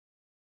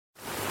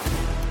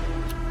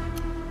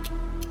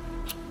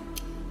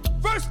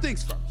First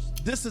things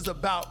first, this is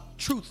about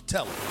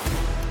truth-telling.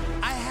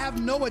 I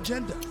have no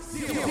agenda.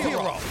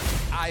 Zero.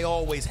 I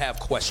always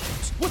have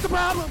questions. What's the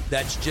problem?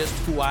 That's just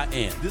who I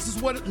am. This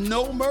is what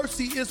No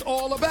Mercy is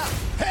all about.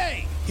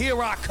 Hey,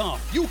 here I come.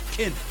 You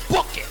can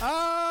book it.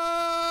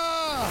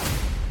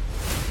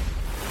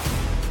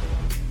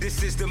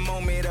 This is the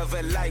moment of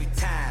a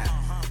lifetime.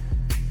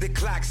 The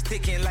clock's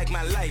ticking like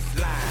my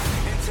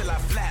lifeline. Until I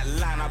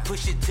flatline, I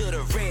push it to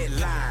the red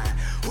line.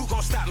 Who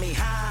gon' stop me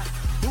high?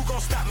 Who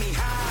gon' stop me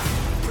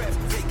high?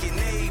 Breathtaking,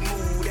 a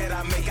move that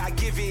I make. I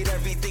give it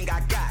everything I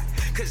got.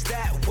 Cause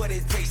that's what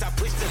it takes. I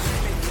push the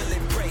limit till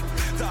it break.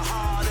 The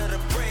heart of the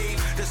brave.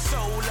 The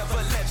soul of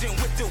a legend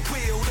with the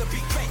will to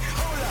be great.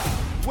 Hold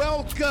up.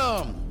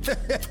 Welcome.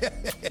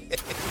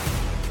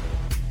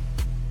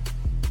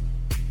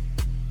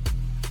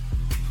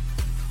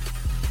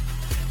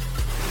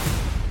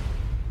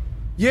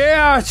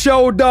 Yeah, I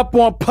showed up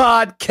on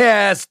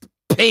Podcast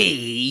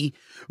P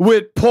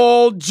with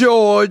Paul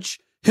George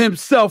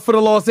himself for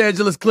the Los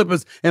Angeles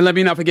Clippers. And let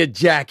me not forget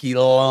Jackie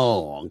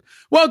Long.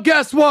 Well,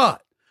 guess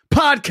what?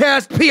 Paul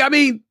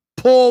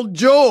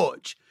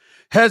George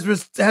has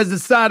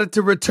decided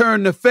to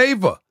return the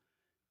favor.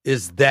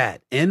 Is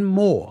that and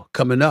more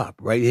coming up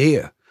right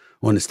here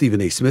on the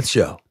Stephen A. Smith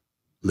Show.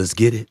 Let's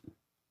get it.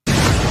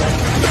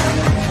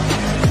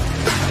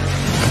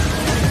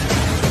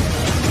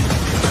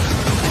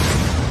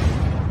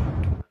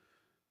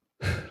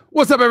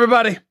 What's up,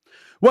 everybody?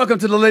 Welcome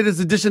to the latest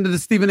edition of the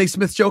Stephen A.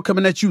 Smith Show,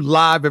 coming at you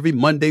live every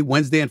Monday,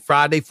 Wednesday, and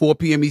Friday, 4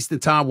 p.m. Eastern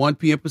Time, 1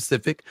 p.m.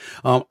 Pacific.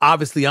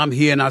 Obviously, I'm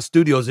here in our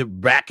studios,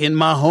 back in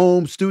my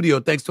home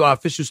studio, thanks to our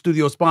official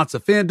studio sponsor,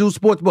 FanDuel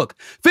Sportsbook.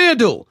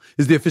 FanDuel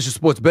is the official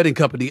sports betting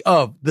company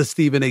of the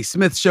Stephen A.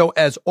 Smith Show.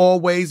 As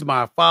always,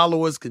 my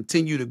followers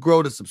continue to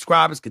grow, the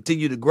subscribers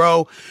continue to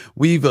grow.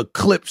 We've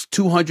eclipsed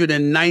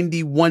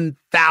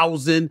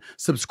 291,000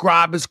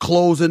 subscribers,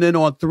 closing in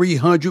on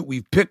 300.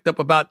 We've picked up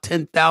about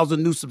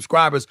 10,000 new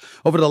subscribers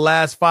over the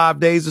last 5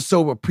 days or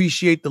so.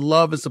 Appreciate the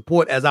love and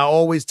support. As I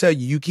always tell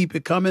you, you keep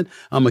it coming,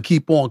 I'm going to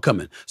keep on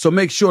coming. So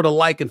make sure to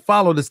like and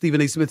follow the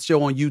Stephen A. Smith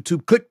Show on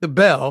YouTube. Click the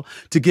bell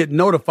to get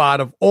notified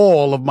of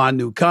all of my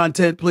new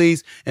content,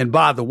 please. And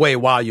by the way,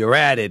 while you're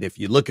at it, if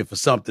you're looking for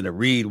something to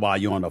read while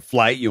you're on a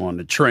flight, you're on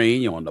the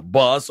train, you're on the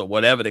bus, or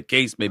whatever the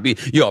case may be,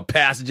 you're a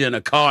passenger in a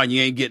car and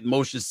you ain't getting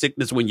motion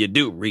sickness when you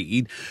do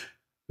read,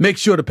 make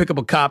sure to pick up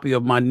a copy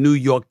of my New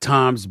York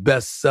Times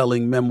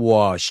best-selling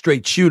memoir,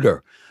 Straight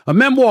Shooter, a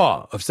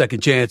memoir of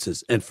second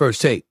chances and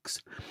first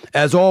takes.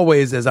 As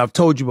always, as I've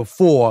told you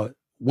before,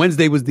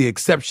 Wednesday was the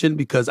exception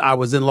because I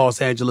was in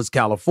Los Angeles,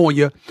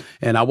 California,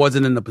 and I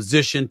wasn't in a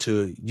position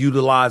to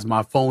utilize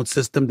my phone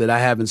system that I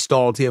have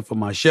installed here for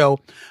my show.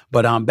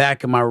 But I'm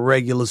back in my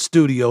regular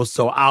studio,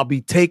 so I'll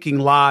be taking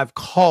live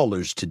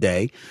callers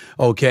today,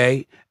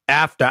 okay?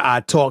 After I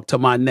talk to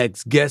my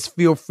next guest,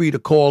 feel free to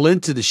call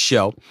into the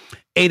show.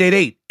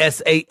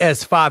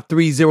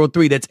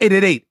 888-SAS-5303. That's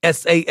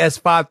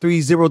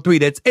 888-SAS-5303.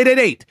 That's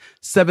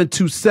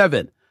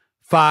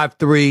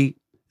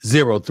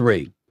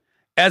 888-727-5303.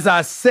 As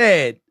I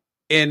said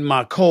in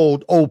my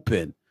cold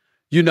open,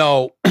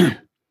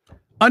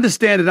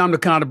 understand that I'm the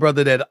kind of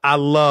brother that I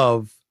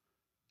love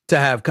to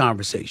have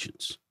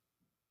conversations.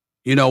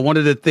 One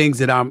of the things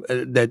that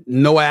that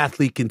no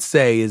athlete can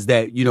say is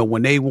that,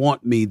 when they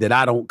want me, that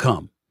I don't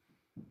come.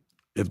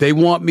 If they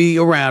want me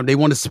around, they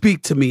want to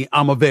speak to me,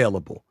 I'm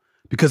available.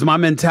 Because my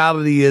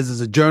mentality is, as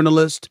a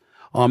journalist,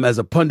 as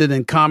a pundit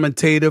and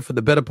commentator for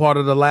the better part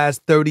of the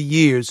last 30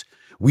 years,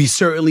 we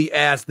certainly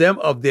ask them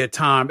of their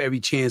time every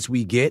chance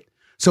we get.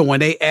 So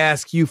when they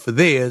ask you for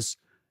theirs,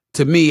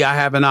 to me, I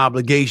have an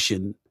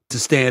obligation to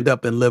stand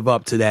up and live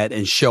up to that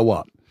and show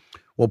up.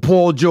 Well,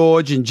 Paul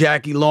George and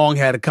Jackie Long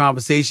had a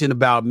conversation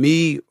about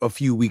me a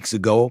few weeks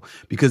ago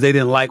because they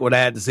didn't like what I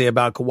had to say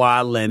about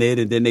Kawhi Leonard,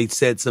 and then they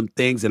said some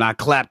things, and I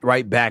clapped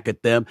right back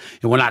at them.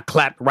 And when I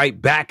clapped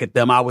right back at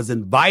them, I was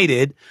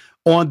invited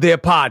on their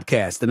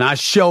podcast, and I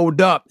showed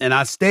up, and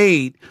I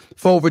stayed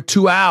for over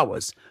 2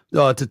 hours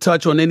to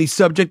touch on any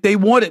subject they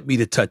wanted me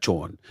to touch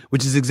on,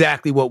 which is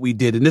exactly what we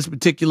did. In this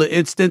particular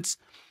instance,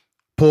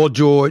 Paul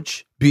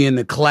George, being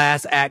the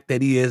class act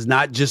that he is,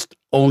 not just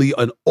only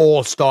an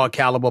all-star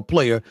caliber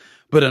player,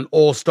 but an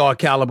all-star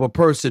caliber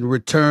person,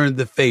 returned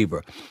the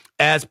favor.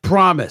 As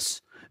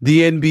promised,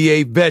 the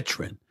NBA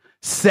veteran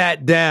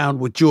sat down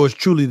with yours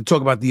truly to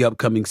talk about the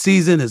upcoming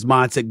season, his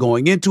mindset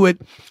going into it,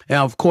 and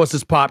of course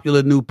his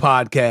popular new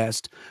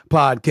podcast,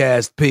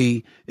 Podcast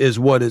P is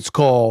what it's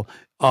called.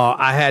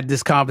 I had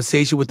this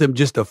conversation with him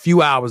just a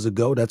few hours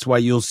ago. That's why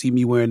you'll see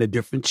me wearing a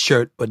different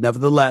shirt, but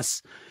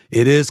nevertheless,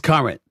 it is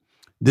current.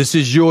 This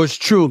is yours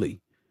truly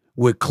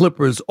with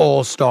Clippers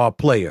all-star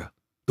player,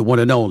 the one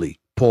and only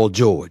Paul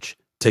George.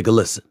 Take a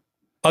listen.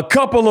 A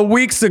couple of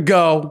weeks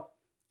ago,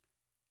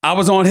 I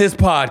was on his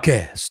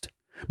podcast.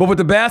 But with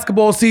the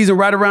basketball season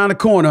right around the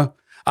corner,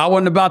 I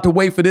wasn't about to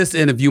wait for this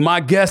interview. My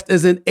guest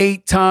is an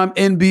 8-time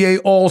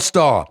NBA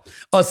All-Star,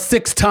 a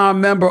 6-time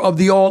member of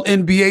the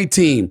All-NBA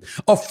team,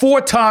 a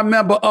 4-time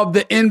member of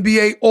the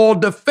NBA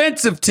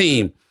All-Defensive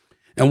team,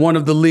 and one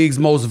of the league's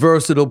most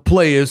versatile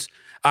players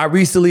I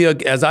recently,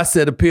 as I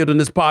said, appeared on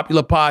this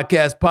popular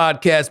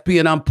podcast P,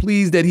 and I'm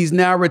pleased that he's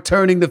now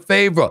returning the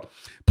favor.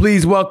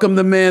 Please welcome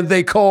the man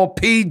they call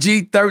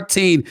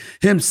PG-13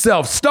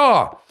 himself,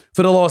 star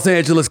for the Los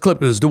Angeles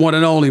Clippers, the one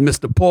and only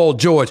Mr. Paul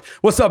George.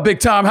 What's up, big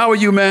time? How are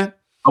you, man?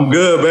 I'm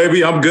good,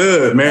 baby. I'm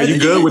good, man. You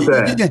good with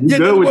that? You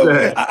good with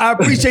that? I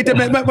appreciate that,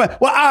 man. Well,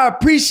 I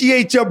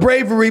appreciate your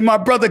bravery, my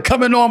brother,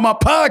 coming on my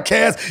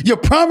podcast. You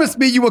promised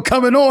me you were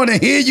coming on,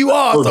 and here you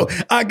are. So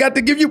I got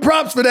to give you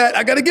props for that.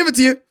 I got to give it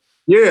to you.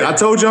 Yeah, I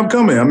told you I'm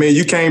coming. I mean,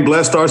 you came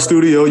blessed our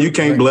studio. You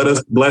came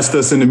blessed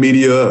us in the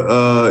media,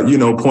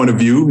 point of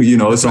view.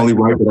 It's only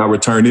right that I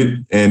return it.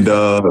 And,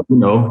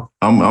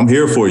 I'm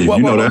here for you.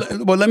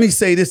 That. Well, let me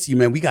say this to you,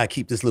 man. We got to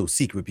keep this little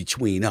secret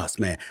between us,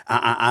 man.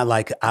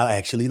 I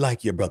actually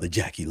like your brother,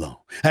 Jackie Long.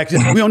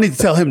 Actually, we don't need to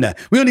tell him that.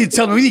 We don't need to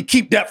tell him. We need to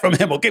keep that from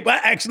him, okay? But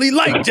I actually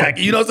like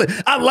Jackie. You know what I'm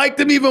saying? I liked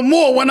him even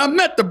more when I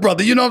met the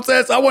brother. You know what I'm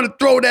saying? So I want to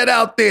throw that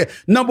out there.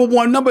 Number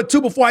one. Number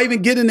two, before I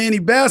even get into any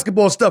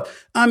basketball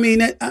stuff, I mean,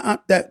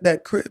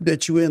 that crib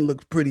that you in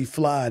looks pretty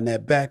fly in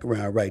that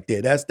background right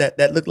there.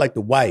 That looked like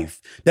the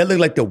wife. That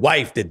looked like the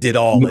wife that did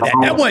all of that.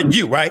 That wasn't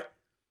you, right?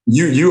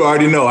 You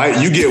already know.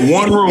 You get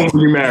one room when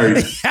you're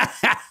married.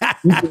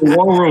 You get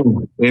one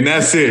room, and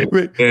that's it.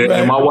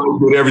 And my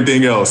wife did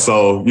everything else.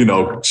 So,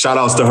 shout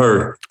outs to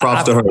her.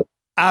 Props to her.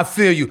 I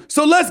feel you.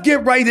 So let's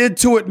get right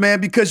into it,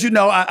 man, because,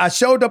 I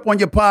showed up on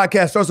your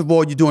podcast. First of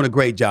all, you're doing a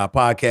great job.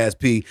 Podcast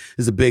P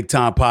is a big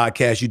time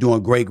podcast. You're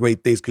doing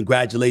great things.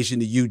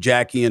 Congratulations to you,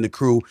 Jackie, and the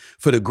crew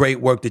for the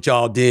great work that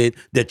y'all did,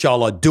 that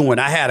y'all are doing.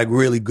 I had a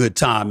really good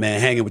time, man,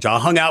 hanging with y'all. I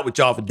hung out with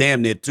y'all for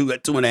damn near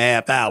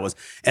 2.5 hours,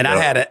 and I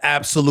had an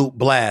absolute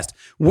blast.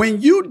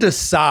 When you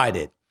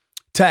decided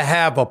to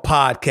have a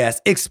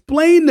podcast,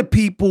 explain to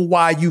people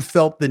why you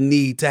felt the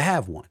need to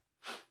have one.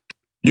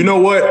 You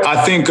know what?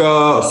 I think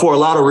for a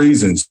lot of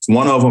reasons.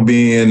 One of them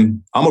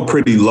being I'm a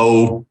pretty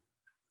low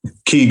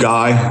key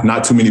guy.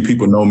 Not too many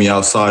people know me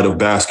outside of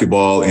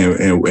basketball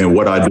and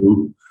what I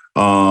do.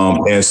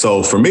 And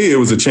so for me, it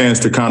was a chance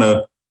to kind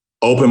of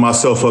open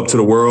myself up to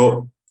the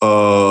world.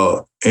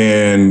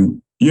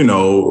 And,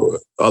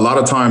 a lot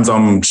of times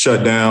I'm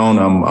shut down.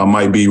 I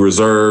might be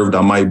reserved.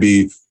 I might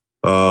be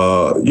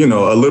a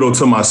little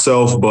to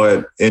myself,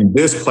 but in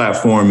this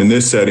platform, in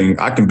this setting,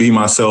 I can be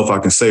myself. I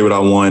can say what I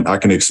want. I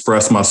can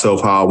express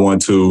myself how I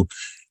want to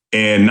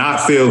and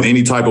not feel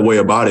any type of way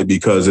about it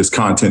because it's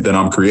content that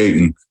I'm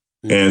creating.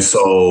 Mm-hmm. And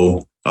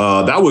so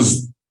that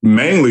was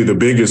mainly the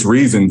biggest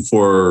reason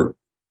for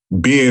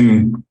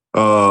being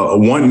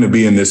wanting to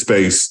be in this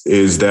space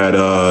is that,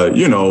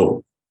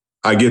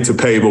 I get to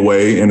pave a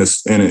way in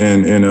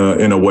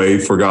a way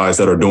for guys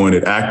that are doing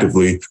it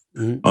actively.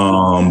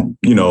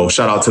 Mm-hmm.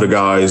 Shout out to the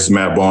guys,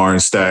 Matt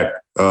Barnes, Stack,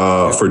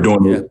 for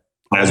doing it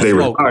as they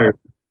retire.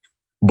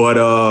 But,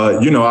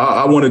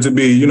 I wanted to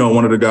be,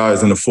 one of the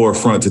guys in the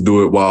forefront to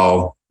do it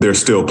while they're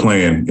still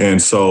playing.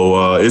 And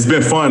so it's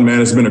been fun,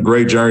 man. It's been a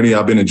great journey.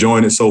 I've been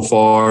enjoying it so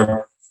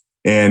far.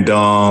 And,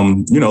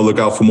 look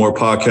out for more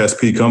Podcast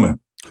P coming.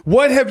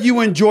 What have you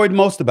enjoyed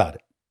most about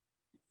it?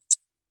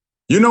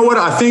 You know what?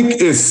 I think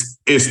it's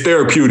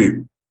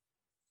therapeutic.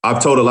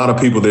 I've told a lot of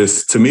people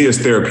this. To me, it's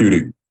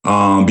therapeutic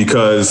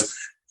because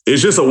it's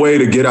just a way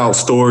to get out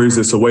stories.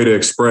 It's a way to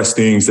express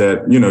things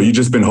that, you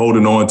just been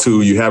holding on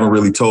to. You haven't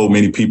really told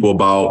many people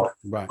about.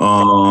 Right.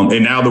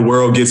 And now the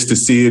world gets to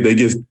see it. They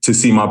get to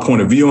see my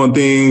point of view on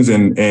things.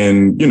 And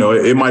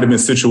it might have been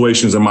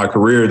situations in my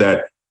career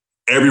that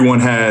everyone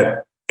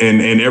had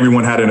and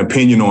everyone had an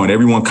opinion on,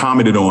 everyone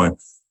commented on.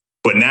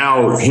 But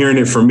now hearing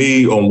it from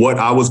me on what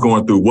I was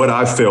going through, what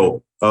I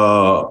felt,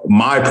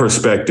 my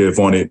perspective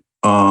on it.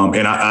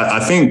 And I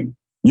think,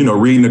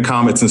 reading the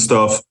comments and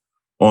stuff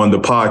on the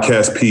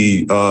Podcast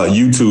P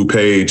YouTube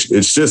page,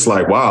 it's just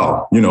like,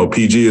 wow,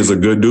 PG is a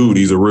good dude.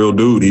 He's a real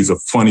dude. He's a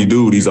funny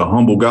dude. He's a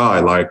humble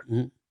guy. Like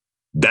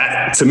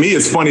that, to me,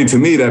 it's funny to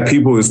me that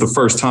people is the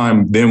first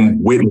time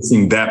them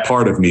witnessing that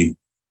part of me.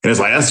 And it's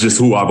like, that's just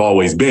who I've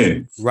always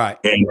been. Right.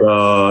 And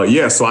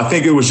so I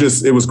think it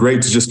was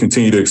great to just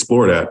continue to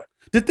explore that.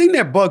 The thing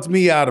that bugs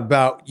me out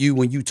about you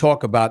when you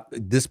talk about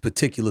this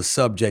particular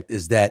subject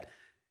is that,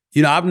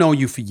 I've known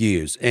you for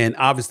years, and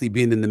obviously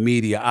being in the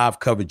media, I've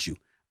covered you.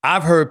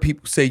 I've heard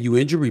people say you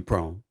injury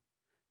prone.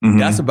 Mm-hmm.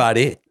 That's about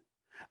it.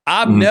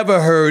 I've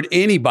never heard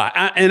anybody,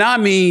 and I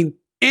mean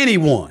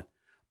anyone,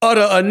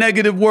 utter a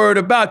negative word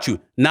about you.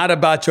 Not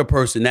about your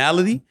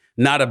personality,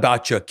 not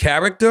about your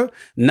character,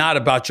 not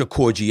about your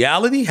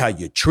cordiality, how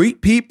you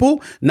treat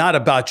people, not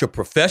about your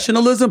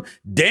professionalism.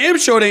 Damn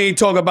sure they ain't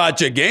talking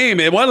about your game.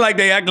 It wasn't like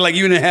they acted like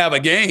you didn't have a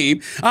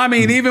game. I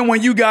mean, even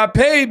when you got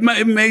paid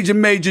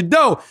major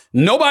dough,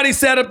 nobody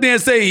sat up there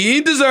and say he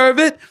didn't deserve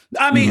it.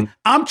 I mean,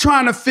 I'm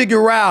trying to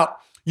figure out,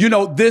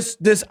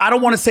 this, I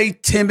don't want to say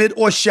timid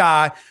or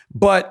shy,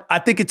 but I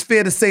think it's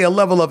fair to say a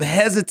level of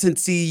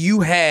hesitancy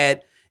you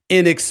had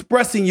in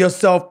expressing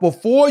yourself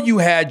before you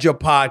had your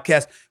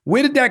podcast.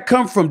 Where did that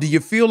come from? Do you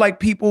feel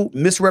like people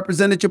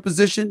misrepresented your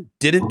position?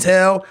 Didn't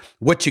tell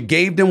what you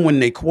gave them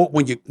when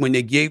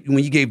you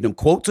gave them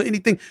quotes or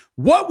anything?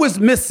 What was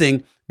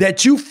missing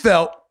that you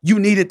felt you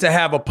needed to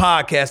have a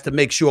podcast to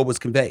make sure it was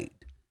conveyed?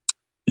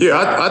 Yeah,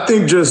 I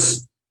think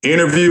just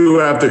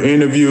interview after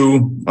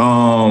interview,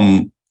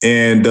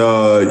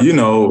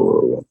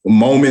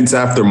 moments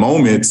after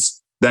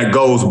moments that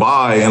goes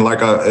by, and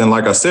like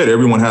I said,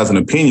 everyone has an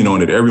opinion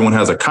on it. Everyone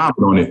has a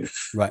comment on it,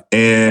 right?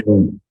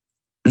 And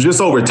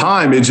just over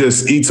time, it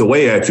just eats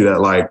away at you.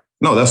 That like,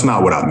 no, that's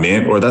not what I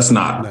meant, or that's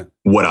not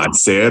what I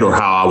said, or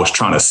how I was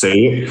trying to say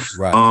it.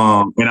 Right.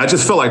 And I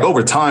just feel like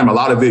over time, a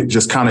lot of it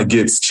just kind of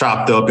gets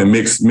chopped up and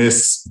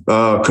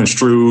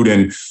misconstrued,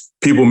 and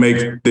people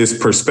make this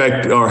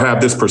perspective or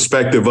have this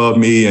perspective of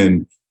me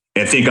and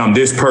think I'm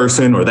this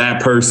person or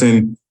that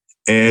person.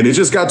 And it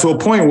just got to a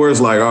point where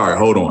it's like, all right,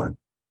 hold on.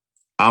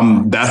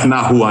 That's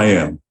not who I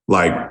am.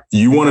 Like,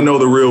 you want to know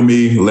the real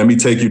me? Let me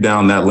take you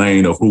down that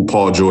lane of who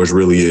Paul George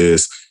really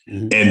is.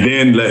 Mm-hmm. And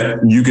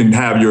then you can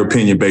have your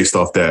opinion based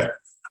off that.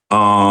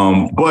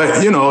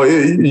 But,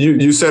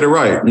 you said it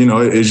right.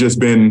 It's just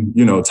been,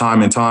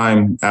 time and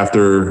time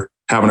after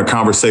having a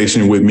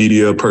conversation with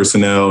media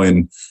personnel,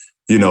 and,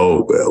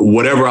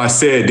 whatever I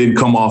said didn't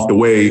come off the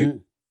way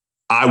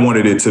I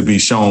wanted it to be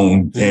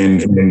shown,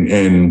 and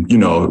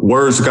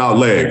words got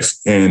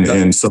legs.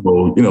 And so,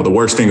 the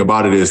worst thing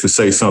about it is to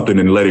say something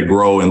and let it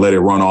grow and let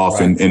it run off,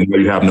 and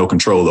you have no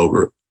control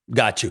over it.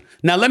 Got you.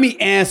 Now, let me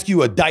ask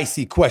you a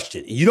dicey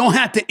question. You don't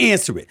have to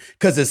answer it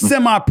because it's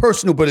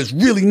semi-personal, but it's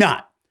really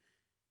not.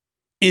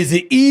 Is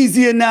it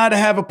easier now to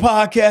have a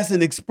podcast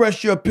and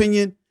express your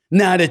opinion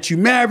now that you're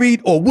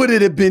married, or would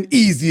it have been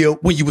easier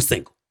when you were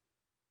single?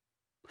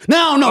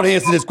 Now, I don't know the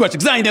answer to this question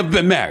because I ain't never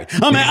been married.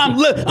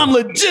 I'm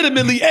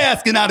legitimately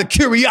asking out of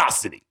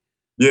curiosity.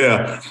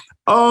 Yeah.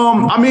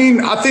 I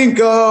think,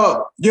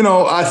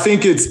 I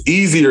think it's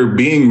easier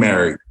being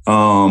married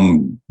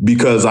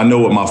because I know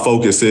what my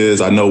focus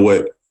is. I know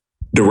what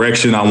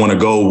direction I want to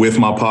go with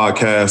my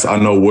podcast. I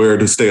know where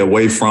to stay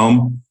away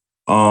from.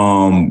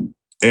 And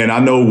I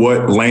know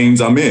what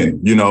lanes I'm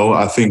in.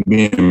 I think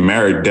being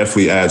married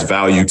definitely adds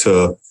value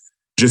to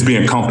just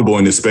being comfortable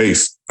in this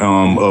space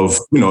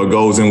it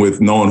goes in with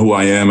knowing who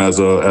I am as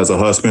a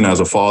husband, as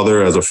a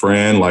father, as a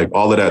friend. Like,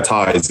 all of that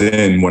ties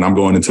in when I'm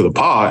going into the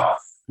pod.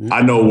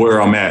 I know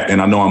where I'm at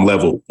and I know I'm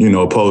level,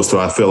 opposed to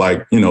I feel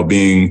like,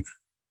 being,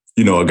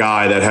 a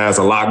guy that has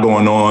a lot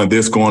going on,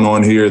 this going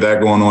on here, that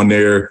going on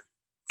there,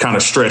 kind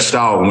of stretched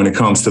out when it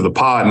comes to the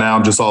pod. Now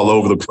I'm just all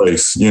over the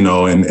place,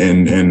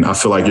 and I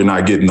feel like you're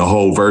not getting the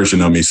whole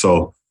version of me.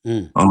 So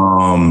that's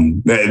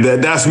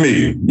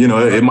me.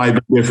 It might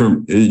be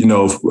different,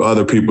 for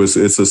other people. It's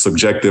a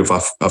subjective,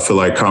 I feel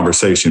like,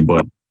 conversation.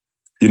 But,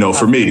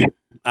 for me.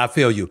 I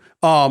feel you.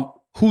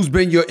 Who's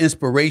been your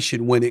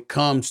inspiration when it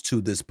comes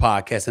to this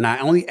podcast? And I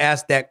only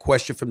ask that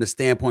question from the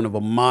standpoint of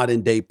a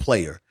modern day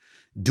player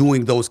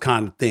doing those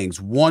kind of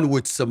things. One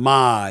would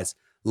surmise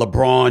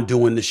LeBron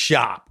doing the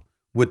shop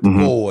with the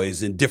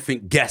boys and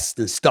different guests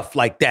and stuff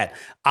like that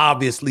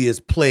obviously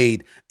has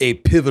played a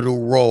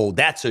pivotal role.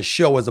 That's a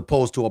show as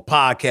opposed to a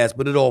podcast,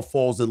 but it all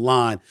falls in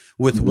line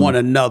with one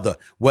another.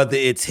 Whether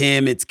it's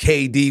him, it's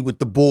KD with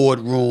the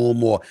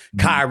boardroom, or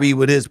Kyrie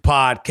with his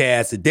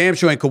podcast. And damn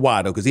sure ain't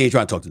Kawhi, though, because he ain't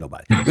trying to talk to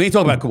nobody. We ain't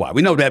talking about Kawhi.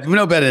 We know that. We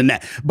know better than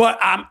that. But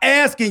I'm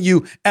asking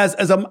you,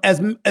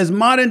 as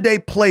modern day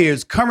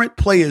players, current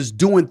players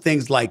doing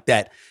things like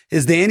that,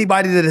 is there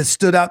anybody that has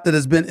stood out that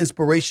has been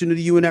inspirational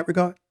to you in that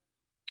regard?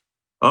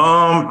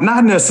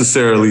 Not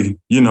necessarily.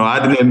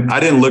 I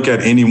didn't look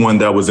at anyone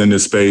that was in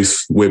this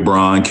space with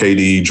Bron,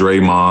 KD,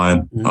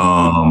 Draymond,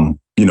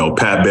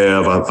 Pat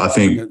Bev. I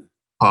think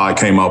pod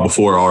came out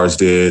before ours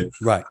did.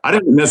 Right. I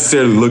didn't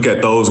necessarily look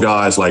at those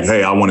guys like,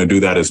 hey, I want to do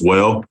that as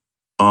well.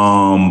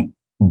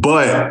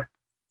 But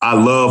I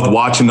loved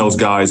watching those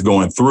guys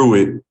going through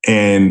it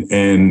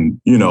and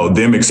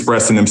them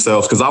expressing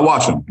themselves, because I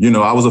watch them.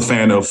 I was a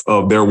fan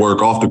of their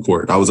work off the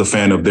court. I was a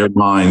fan of their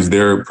minds,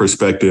 their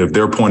perspective,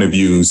 their point of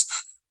views.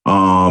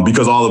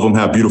 Because all of them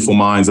have beautiful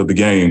minds of the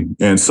game.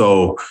 And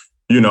so,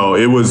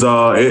 it was,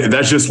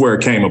 that's just where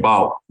it came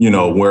about,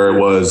 where it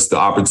was the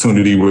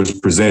opportunity was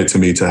presented to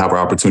me to have an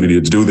opportunity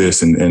to do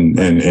this and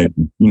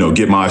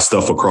get my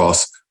stuff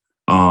across.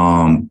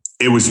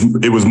 It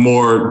was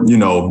more,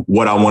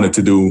 what I wanted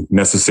to do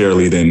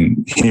necessarily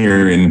than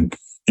hearing,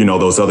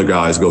 those other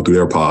guys go through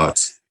their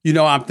pods.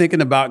 I'm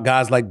thinking about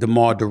guys like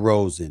DeMar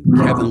DeRozan,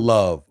 Kevin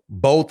Love,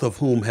 both of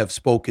whom have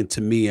spoken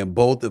to me and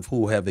both of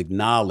whom have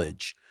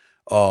acknowledged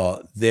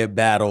their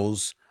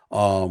battles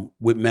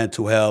with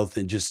mental health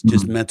and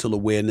just mental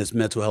awareness,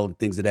 mental health, and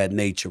things of that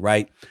nature,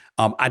 right?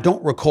 I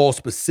don't recall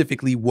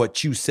specifically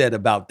what you said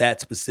about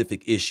that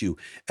specific issue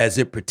as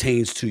it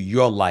pertains to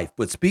your life,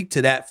 but speak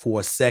to that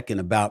for a second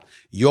about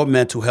your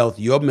mental health,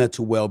 your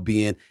mental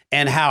well-being,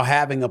 and how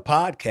having a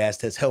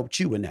podcast has helped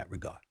you in that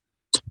regard.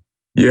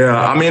 Yeah,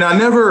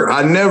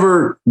 I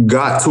never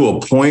got to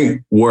a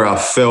point where I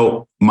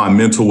felt my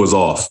mental was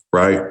off,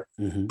 right?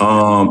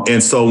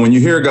 And so when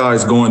you hear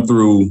guys going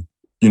through,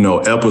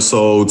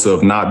 episodes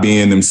of not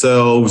being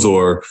themselves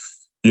or,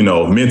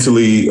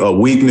 mentally a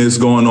weakness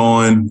going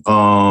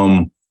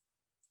on,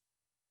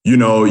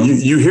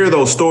 you hear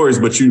those stories,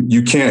 but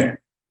you can't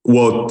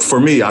well, for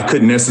me, I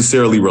couldn't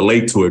necessarily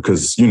relate to it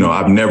because,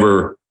 I've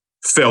never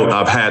felt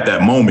I've had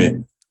that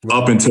moment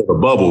up until the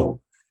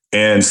bubble.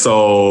 And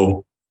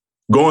so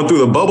going through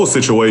the bubble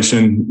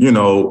situation,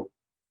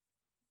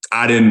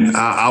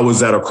 I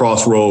was at a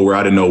crossroad where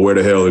I didn't know where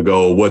the hell to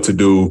go, what to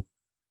do.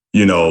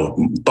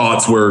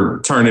 Thoughts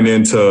were turning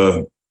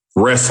into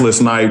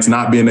restless nights,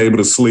 not being able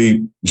to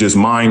sleep, just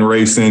mind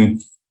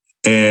racing.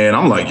 And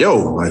I'm like,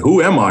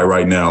 who am I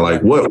right now?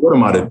 Like, what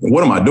am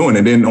I doing?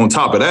 And then on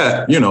top of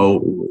that,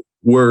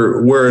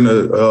 we're in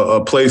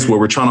a place where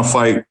we're trying to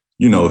fight,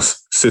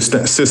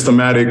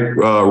 systematic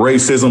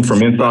racism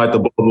from inside the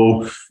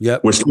bubble.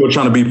 Yep. We're still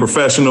trying to be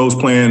professionals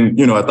playing,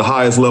 at the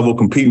highest level,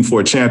 competing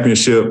for a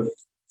championship.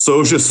 So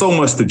it's just so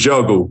much to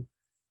juggle.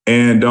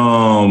 And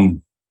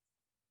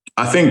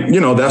I think,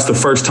 that's the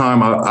first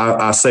time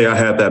I say I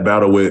had that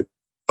battle with,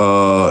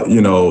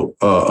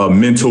 a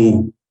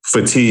mental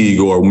fatigue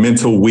or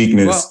mental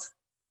weakness. Well,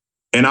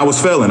 and I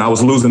was failing. I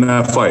was losing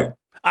that fight.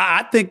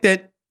 I think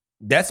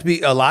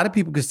a lot of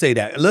people could say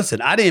that. Listen,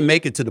 I didn't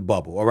make it to the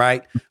bubble, all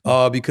right?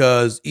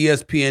 Because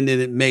ESPN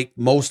didn't make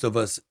most of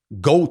us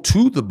go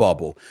to the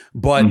bubble.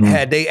 But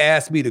had they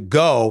asked me to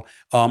go,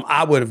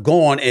 I would have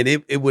gone, and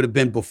it would have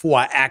been before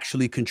I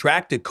actually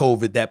contracted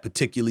COVID that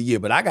particular year.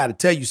 But I got to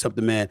tell you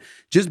something, man.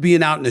 Just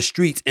being out in the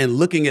streets and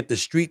looking at the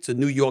streets of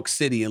New York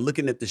City and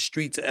looking at the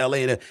streets of LA,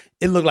 and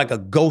it looked like a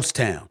ghost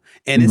town.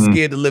 And it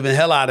scared the living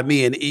hell out of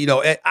me. And,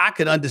 I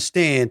could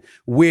understand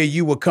where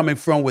you were coming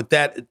from with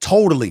that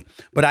totally.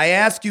 But I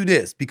ask you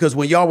this, because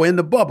when y'all were in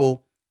the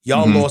bubble,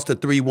 y'all lost a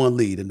 3-1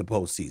 lead in the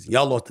postseason.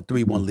 Y'all lost a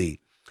 3-1 lead.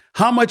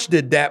 How much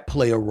did that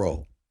play a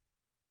role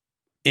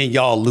in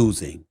y'all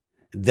losing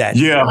that?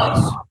 Yeah.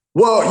 Race?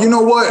 Well, you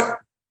know what?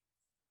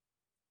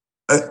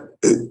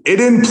 It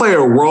didn't play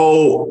a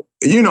role.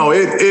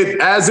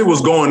 It as it was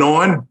going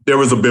on, there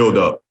was a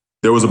buildup.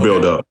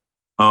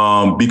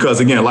 Because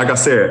again, like I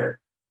said,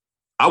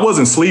 I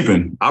wasn't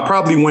sleeping. I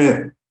probably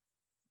went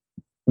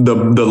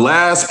the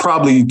last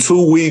probably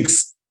 2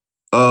 weeks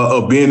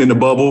of being in the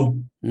bubble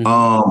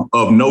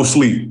of no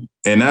sleep.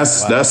 And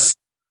that's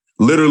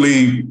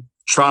literally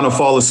trying to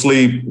fall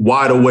asleep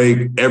wide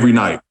awake every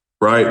night.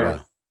 Right. Wow.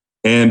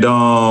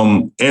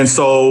 And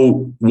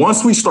so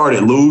once we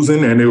started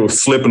losing and it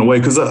was slipping away,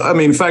 because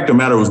the fact of the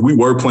matter was we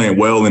were playing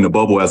well in the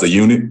bubble as a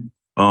unit.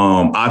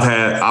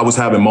 I was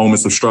having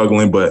moments of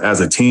struggling, but as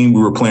a team,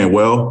 we were playing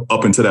well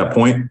up until that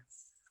point.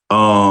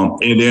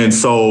 And then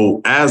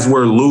so as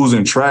we're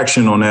losing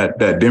traction on that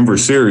Denver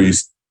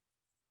series,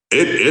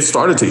 it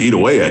started to eat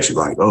away at you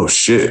like, oh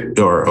shit.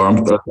 Or I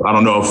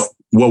don't know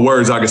what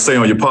words I can say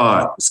on your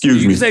pod.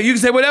 Excuse me. You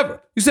can say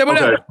whatever. You say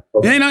whatever.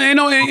 Okay. Ain't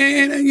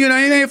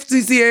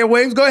FCC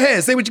airwaves. Go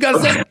ahead. Say what you got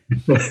to say.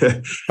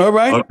 All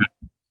right. Okay.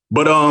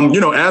 But,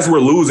 as we're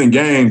losing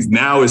games,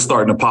 now it's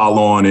starting to pile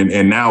on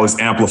and now it's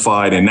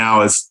amplified. And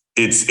now it's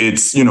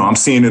I'm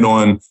seeing it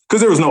on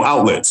because there was no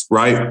outlets,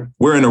 right?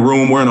 We're in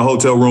a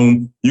hotel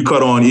room. You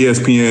cut on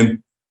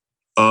ESPN.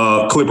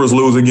 Clippers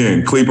lose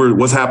again.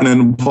 What's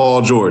happening to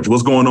Paul George?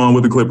 What's going on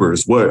with the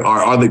Clippers? What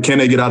can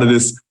they get out of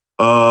this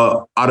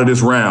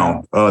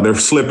round? They're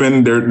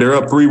slipping. They're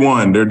up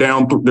 3-1. They're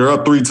down. They're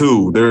up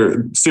 3-2.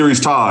 They're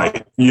series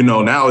tied.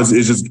 Now it's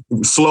just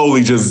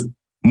slowly just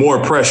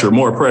more pressure.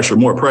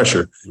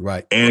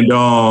 Right. And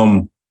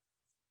I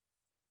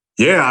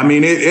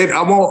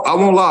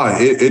won't lie.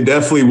 It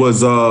definitely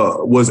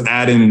was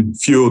adding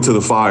fuel to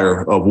the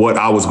fire of what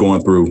I was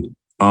going through.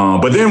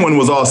 But then when it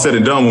was all said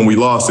and done, when we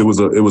lost, it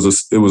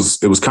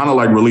was kind of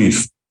like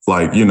relief.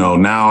 Like,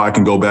 now I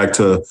can go back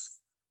to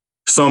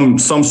some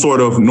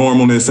sort of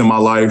normalness in my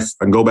life.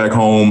 I can go back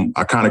home.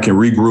 I kind of can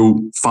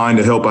regroup, find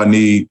the help I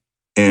need,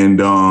 and,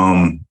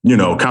 kind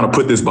of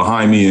put this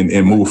behind me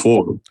and move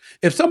forward.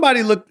 If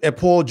somebody looked at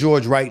Paul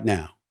George right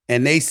now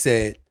and they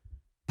said,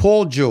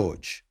 Paul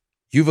George,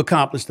 you've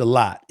accomplished a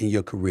lot in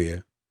your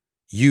career.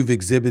 You've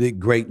exhibited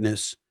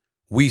greatness.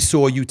 We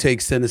saw you take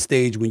center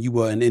stage when you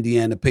were an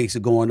Indiana Pacer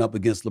going up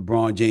against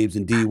LeBron James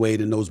and D Wade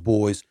and those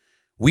boys.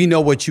 We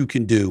know what you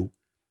can do,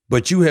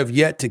 but you have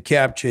yet to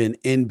capture an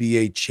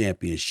NBA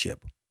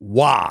championship.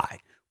 Why?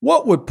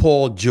 What would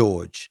Paul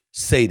George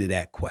say to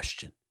that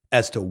question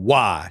as to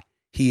why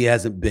he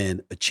hasn't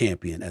been a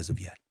champion as of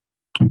yet?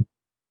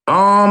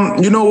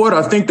 You know what?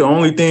 I think the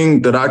only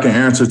thing that I can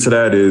answer to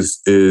that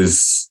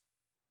is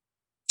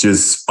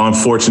just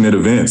unfortunate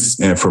events.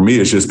 And for me,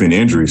 it's just been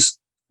injuries.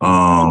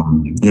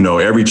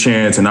 Every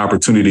chance and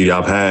opportunity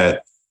I've had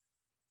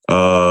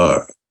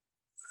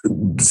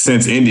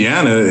since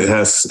Indiana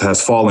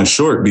has fallen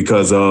short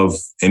because of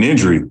an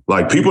injury.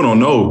 Like, people don't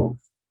know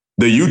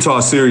the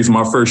Utah series,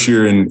 my first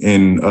year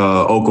in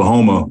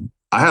Oklahoma,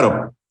 I had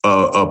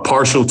a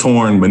partial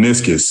torn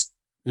meniscus.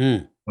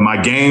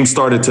 My game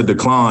started to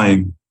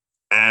decline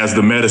as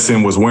the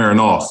medicine was wearing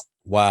off.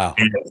 Wow.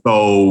 And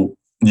so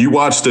you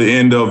watch the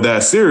end of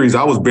that series,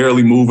 I was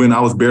barely moving. I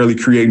was barely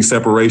creating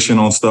separation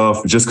on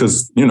stuff just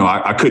because,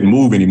 I couldn't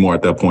move anymore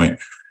at that point.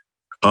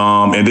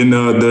 And then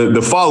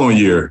the following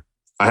year,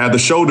 I had the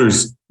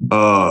shoulders,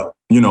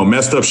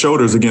 messed up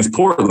shoulders against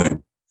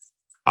Portland.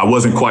 I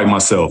wasn't quite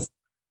myself.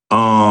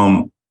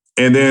 And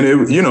then it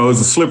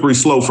was a slippery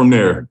slope from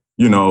there.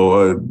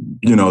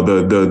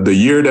 The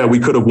year that we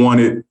could have won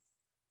it,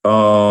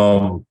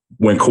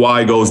 when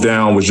Kawhi goes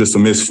down, was just a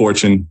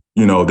misfortune,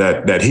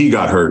 that he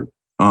got hurt.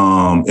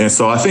 And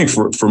so I think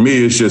for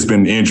me, it's just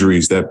been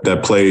injuries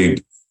that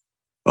plagued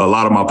a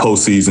lot of my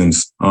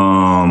postseasons.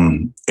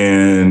 I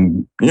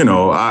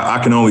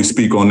can only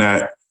speak on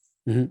that.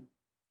 Mm-hmm.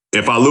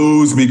 If I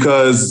lose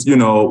because,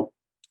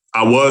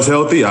 I was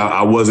healthy,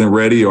 I wasn't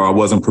ready, or I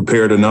wasn't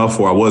prepared enough,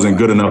 or I wasn't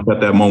good enough at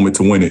that moment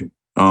to win it.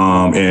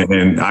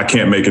 And I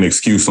can't make an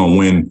excuse on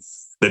when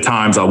the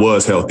times I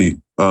was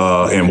healthy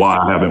and why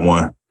I haven't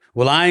won.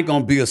 Well, I ain't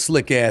gonna be a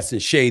slick ass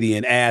and shady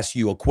and ask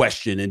you a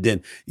question and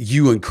then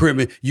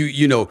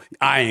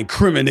I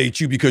incriminate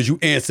you because you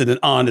answered an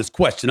honest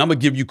question. I'm gonna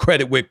give you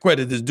credit where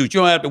credit is due. You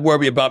don't have to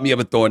worry about me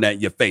ever throwing that in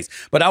your face.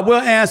 But I will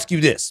ask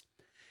you this.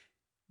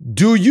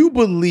 Do you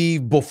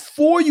believe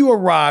before you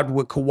arrived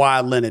with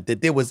Kawhi Leonard that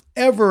there was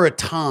ever a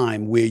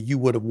time where you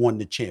would have won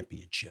the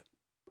championship?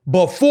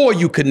 Before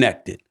you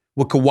connected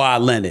with Kawhi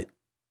Leonard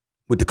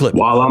with the Clippers?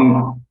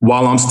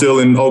 While I'm still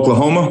in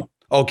Oklahoma?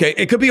 Okay,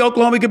 it could be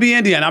Oklahoma, it could be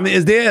Indiana. I mean,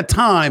 is there a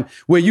time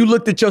where you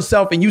looked at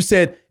yourself and you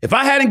said, if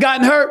I hadn't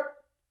gotten hurt,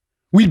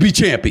 we'd be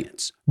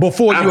champions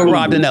before you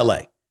arrived in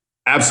LA?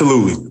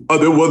 Absolutely.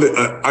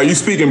 Are you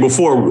speaking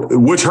before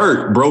which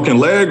hurt? Broken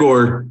leg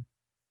or?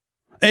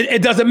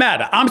 It doesn't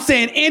matter. I'm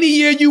saying any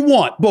year you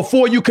want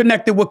before you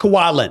connected with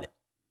Kawhi Leonard.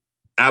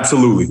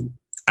 Absolutely.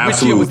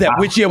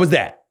 Which year was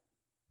that?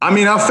 I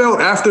mean, I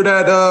felt after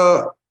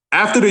that,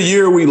 after the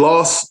year we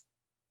lost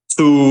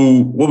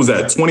to, what was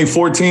that,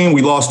 2014,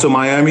 we lost to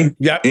Miami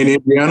in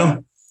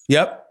Indiana.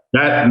 Yep.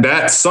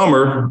 That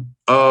summer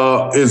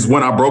is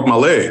when I broke my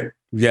leg.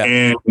 Yeah.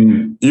 And,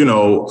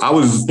 I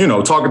was,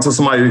 talking to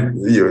somebody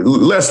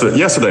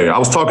yesterday. I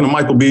was talking to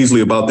Michael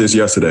Beasley about this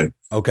yesterday.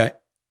 Okay.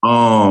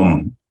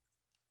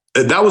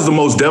 That was the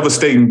most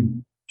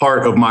devastating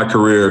part of my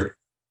career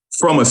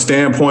from a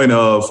standpoint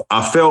of,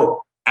 I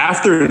felt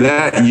after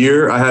that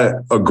year, I had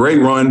a great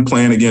run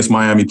playing against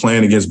Miami,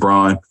 playing against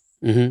Bron.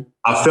 Mm-hmm.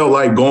 I felt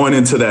like going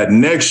into that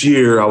next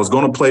year, I was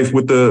going to play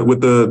with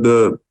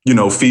the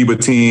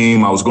FIBA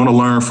team. I was going to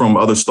learn from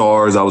other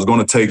stars. I was going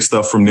to take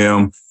stuff from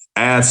them,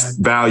 add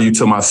value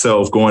to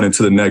myself going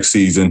into the next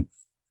season.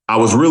 I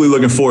was really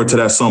looking forward to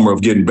that summer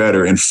of getting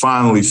better and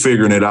finally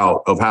figuring it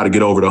out of how to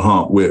get over the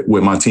hump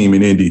with my team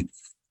in Indy.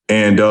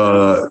 And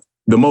the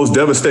most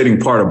devastating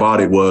part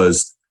about it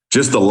was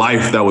just the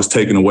life that was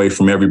taken away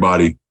from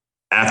everybody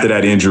after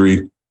that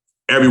injury.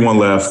 Everyone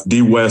left.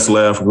 D. West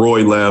left.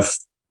 Roy left.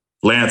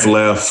 Lance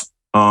left.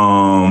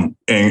 And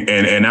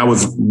that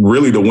was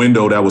really the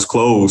window that was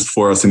closed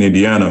for us in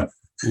Indiana.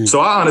 Mm.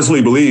 So I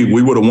honestly believe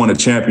we would have won a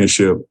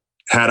championship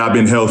had I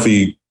been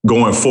healthy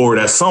going forward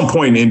at some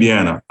point in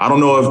Indiana. I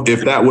don't know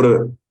if that would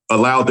have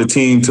allowed the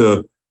team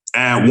to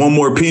add one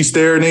more piece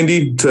there in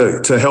Indy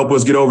to help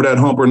us get over that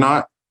hump or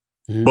not.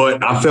 Mm.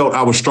 But I felt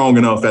I was strong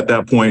enough at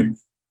that point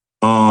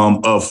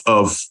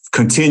of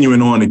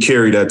continuing on to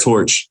carry that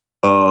torch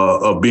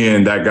of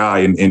being that guy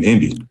in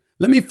Indy.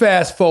 Let me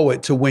fast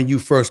forward to when you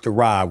first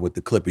arrived with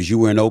the Clippers. You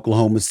were in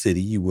Oklahoma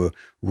City. You were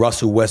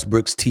Russell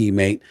Westbrook's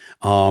teammate.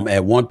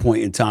 At one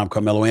point in time,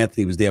 Carmelo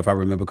Anthony was there, if I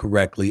remember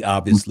correctly.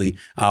 Obviously,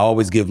 I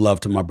always give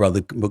love to my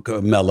brother,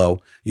 Carmelo,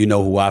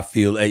 who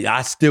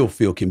I still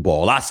feel can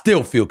ball. I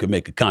still feel can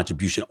make a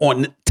contribution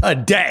on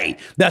today.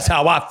 That's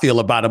how I feel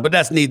about him, but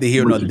that's neither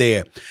here nor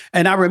there.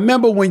 And I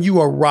remember when you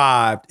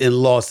arrived in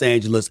Los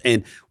Angeles,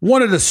 and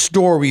one of the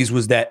stories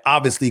was that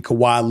obviously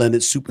Kawhi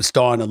Leonard,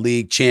 superstar in the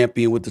league,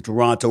 champion with the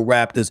Toronto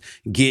Raptors,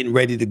 getting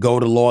ready to go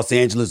to Los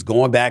Angeles,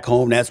 going back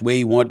home. That's where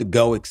he wanted to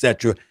go,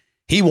 etc.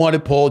 He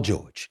wanted Paul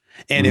George.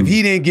 And if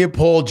he didn't get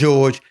Paul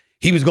George,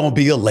 he was going to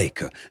be a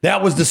Laker.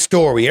 That was the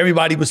story.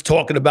 Everybody was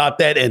talking about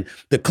that. And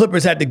the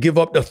Clippers had to give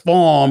up the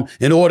farm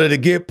in order to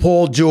get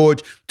Paul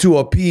George to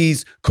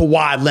appease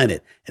Kawhi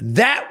Leonard.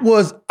 That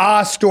was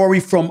our story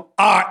from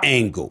our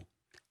angle.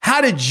 How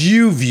did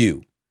you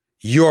view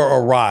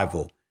your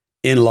arrival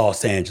in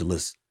Los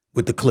Angeles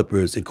with the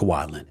Clippers and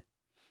Kawhi Leonard?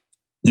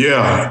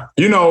 Yeah.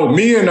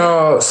 Me and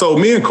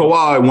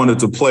Kawhi wanted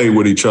to play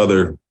with each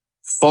other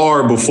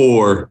far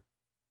before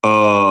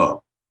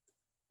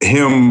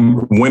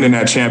him winning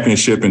that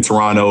championship in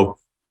Toronto,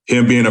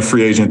 him being a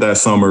free agent that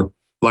summer.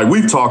 Like,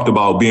 we've talked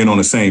about being on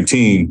the same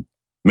team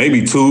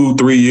maybe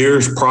 2-3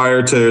 years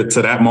prior to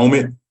that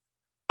moment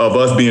of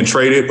us being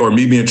traded or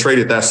me being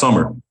traded that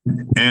summer.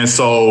 And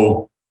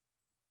so,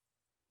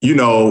 after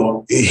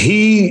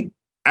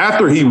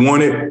he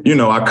won it,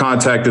 I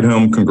contacted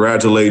him,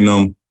 congratulating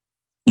him,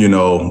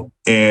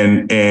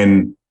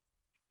 and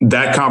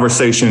that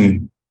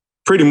conversation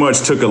pretty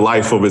much took a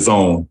life of its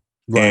own.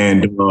 Right.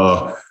 And,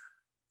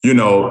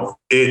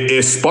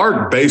 it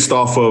sparked based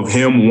off of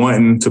him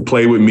wanting to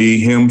play with me,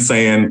 him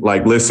saying,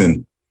 like,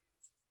 listen,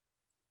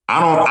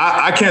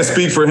 I can't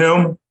speak for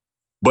him,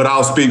 but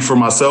I'll speak for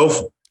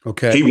myself.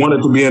 Okay. He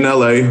wanted to be in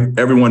LA.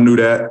 Everyone knew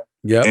that.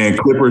 Yeah. And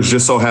Clippers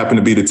just so happened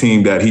to be the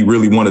team that he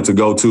really wanted to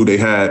go to.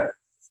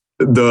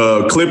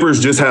 The Clippers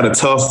just had a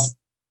tough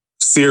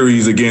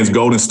series against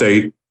Golden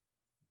State.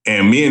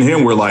 And me and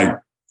him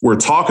we're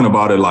talking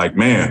about it like,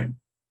 man,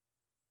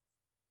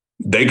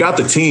 they got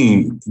the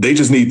team. They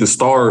just need the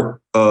star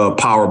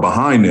power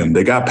behind them.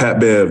 They got Pat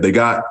Bev. They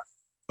got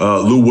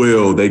Lou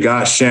Will. They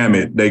got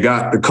Shamit. They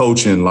got the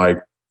coaching.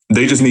 Like,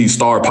 they just need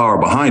star power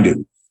behind it.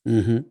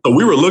 Mm-hmm. So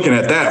we were looking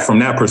at that from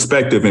that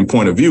perspective and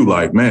point of view.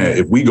 Like, man,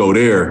 if we go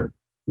there,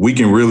 we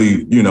can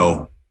really,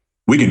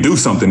 we can do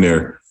something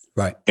there.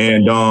 Right.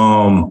 And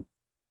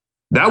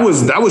that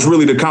was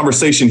really the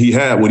conversation he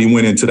had when he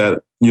went into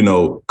that,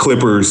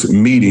 Clippers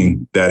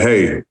meeting, that,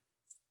 hey,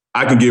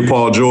 I can get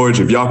Paul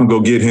George. If y'all can go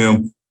get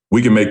him,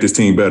 we can make this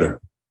team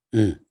better.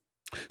 Mm.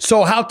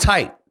 So how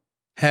tight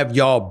have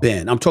y'all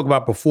been? I'm talking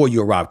about before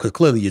you arrived, because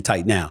clearly you're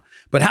tight now.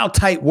 But how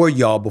tight were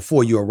y'all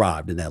before you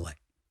arrived in LA?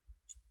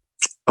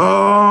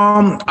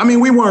 I mean,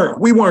 we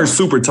weren't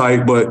super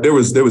tight, but there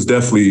was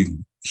definitely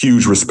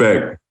huge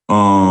respect.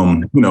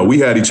 We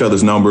had each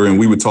other's number and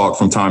we would talk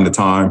from time to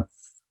time.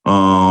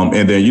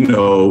 And then,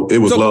 it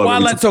was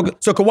love. So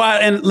Kawhi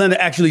and Leonard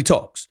actually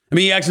talks. I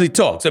mean, he actually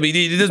talks. I mean,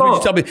 this is what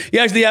you tell me. He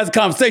actually has a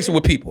conversation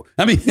with people.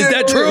 I mean, is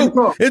that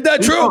true? Is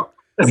that true?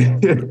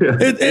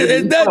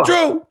 Is that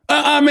true?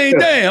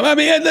 Damn. I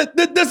mean,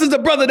 this is a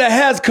brother that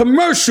has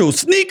commercials,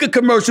 sneaker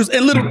commercials,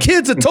 and little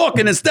kids are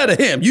talking instead of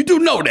him. You do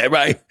know that,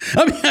 right?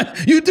 I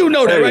mean, you do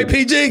know that, right,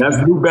 PG? That's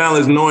New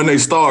Balance knowing they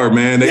star,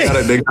 man. They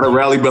gotta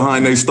rally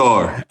behind their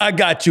star. I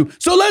got you.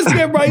 So let's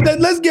get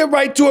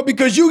right to it,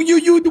 because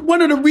you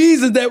one of the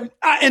reasons that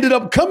I ended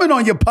up coming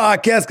on your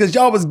podcast, because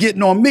y'all was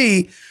getting on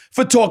me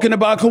for talking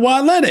about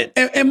Kawhi Leonard.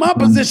 And my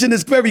position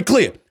is very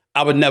clear.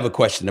 I would never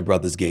question the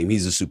brother's game.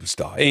 He's a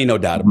superstar. Ain't no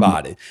doubt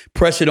about it.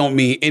 Pressure don't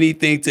mean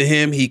anything to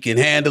him. He can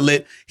handle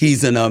it.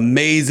 He's an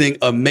amazing,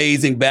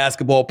 amazing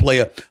basketball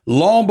player.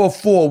 Long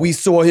before we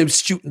saw him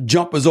shooting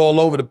jumpers all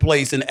over the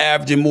place and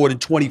averaging more than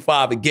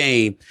 25 a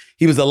game,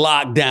 he was a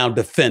lockdown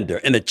defender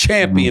and a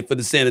champion for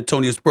the San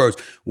Antonio Spurs.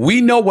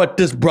 We know what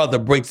this brother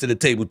brings to the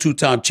table.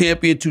 Two-time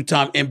champion,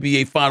 two-time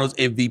NBA Finals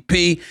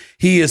MVP.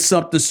 He is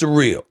something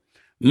surreal.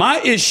 My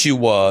issue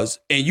was,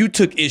 and you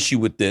took issue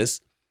with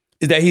this,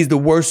 is that he's the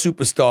worst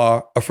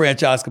superstar a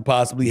franchise could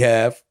possibly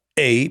have.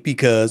 A,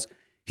 because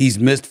he's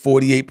missed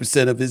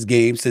 48% of his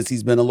games since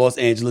he's been in Los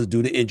Angeles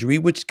due to injury,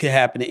 which can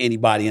happen to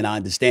anybody, and I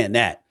understand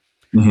that.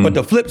 Mm-hmm. But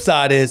the flip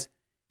side is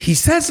he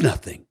says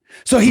nothing.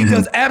 So he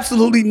does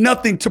absolutely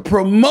nothing to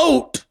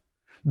promote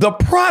the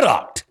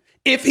product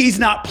if he's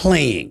not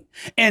playing.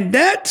 And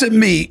that, to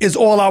me, is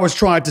all I was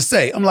trying to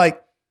say. I'm like,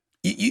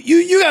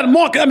 you got to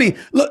market. I mean,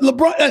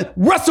 LeBron,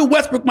 Russell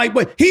Westbrook might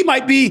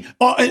be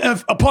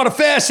a part of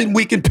Fashion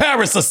Week in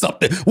Paris or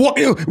something,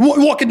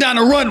 walking down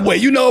the runway.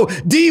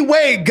 D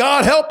Wade,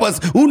 God help us,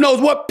 who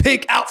knows what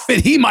pink outfit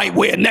he might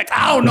wear next.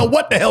 I don't know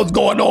what the hell's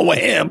going on with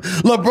him.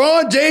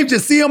 LeBron James, you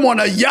see him on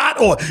a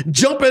yacht or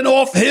jumping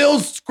off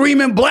hills,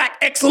 screaming black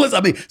excellence. I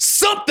mean,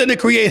 something to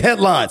create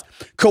headlines.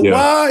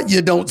 Kawhi,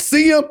 you don't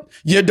see him.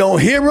 You don't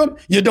hear him.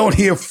 You don't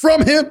hear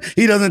from him.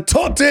 He doesn't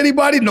talk to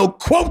anybody. No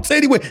quotes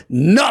anyway.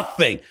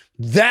 Nothing.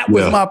 That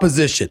was my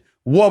position.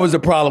 What was the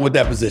problem with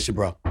that position,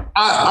 bro?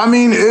 I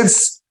mean,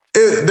 there's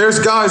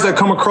guys that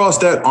come across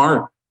that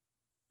aren't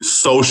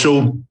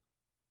social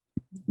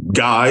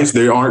guys.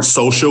 They aren't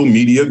social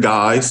media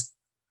guys.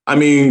 I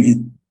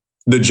mean,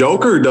 the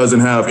Joker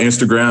doesn't have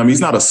Instagram.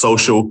 He's not a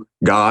social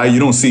guy.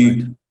 You don't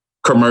see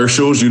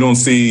commercials. You don't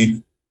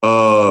see,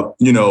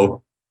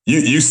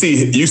 You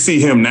see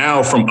him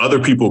now from other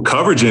people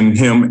covering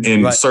him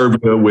in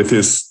Serbia with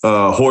his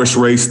horse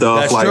race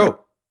stuff. That's true.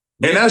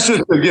 And that's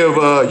just to give,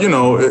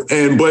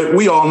 but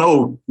we all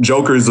know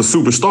Joker is a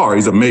superstar.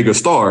 He's a mega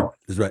star.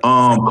 That's right.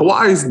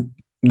 Kawhi is in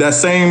that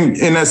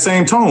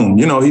same tone.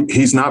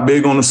 He's not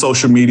big on the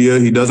social media.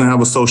 He doesn't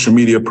have a social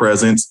media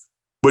presence,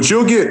 but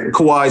you'll get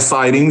Kawhi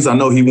sightings. I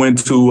know he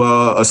went to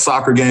a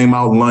soccer game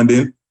out in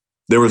London.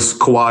 There was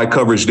Kawhi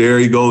coverage there.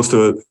 He goes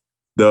to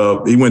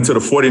he went to the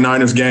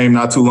 49ers game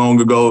not too long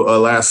ago,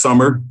 last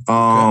summer,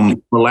 or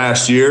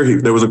last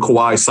year. There was a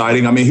Kawhi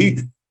sighting. I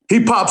mean,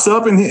 he pops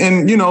up and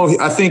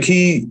I think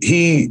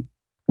he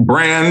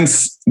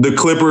brands the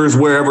Clippers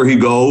wherever he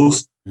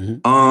goes.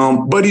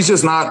 Mm-hmm. But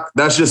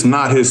that's just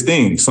not his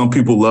thing. Some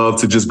people love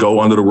to just go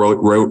under the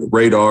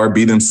radar,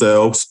 be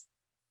themselves.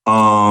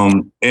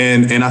 And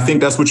I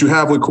think that's what you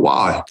have with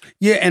Kawhi.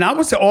 Yeah, and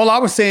all I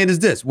was saying is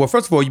this. Well,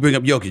 first of all, you bring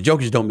up Jokic.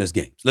 Jokic don't miss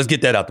games. Let's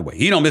get that out the way.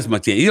 He don't miss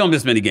much games. He don't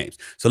miss many games.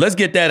 So let's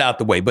get that out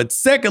the way. But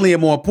secondly,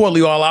 and more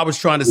importantly, all I was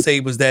trying to say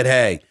was that,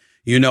 hey,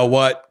 you know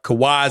what?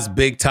 Kawhi's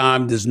big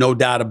time. There's no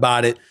doubt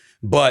about it.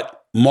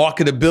 But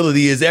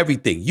marketability is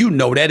everything.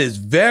 That is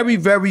very,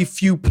 very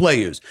few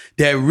players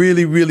that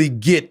really, really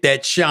get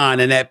that shine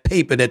and that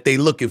paper that they're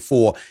looking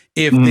for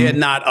if they're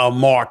not a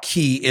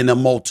marquee in a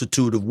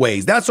multitude of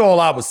ways. That's all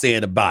I was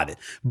saying about it.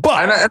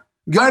 But I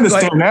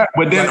understand that.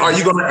 But then are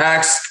you going to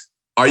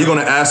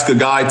ask a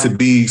guy to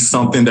be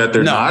something that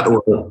they're not?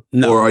 Or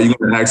are you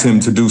going to ask him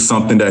to do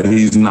something that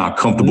he's not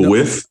comfortable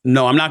with?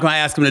 No, I'm not going to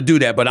ask him to do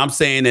that. But I'm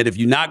saying that if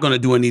you're not going to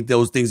do any of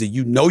those things, and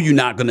you're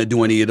not going to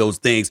do any of those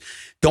things,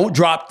 don't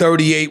drop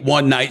 38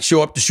 one night,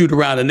 show up to shoot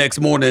around the next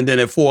morning, and then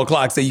at 4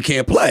 o'clock say you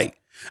can't play.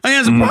 I mean,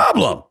 that's a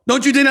problem.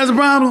 Don't you think that's a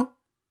problem?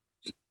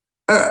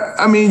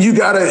 I mean, you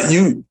gotta.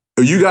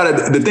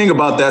 The thing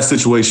about that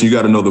situation, you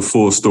got to know the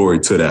full story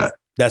to that.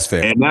 That's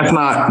fair. And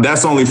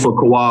that's only for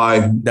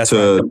Kawhi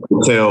to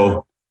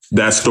tell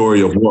that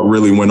story of what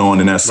really went on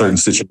in that certain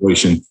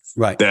situation.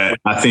 Right. That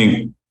I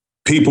think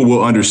people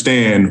will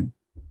understand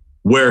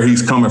where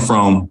he's coming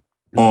from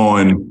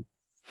on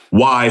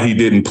why he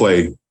didn't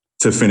play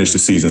to finish the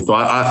season. So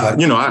I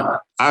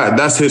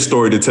that's his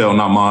story to tell,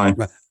 not mine.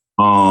 Right.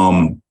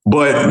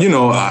 But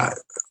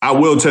I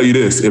will tell you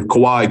this: if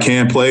Kawhi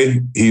can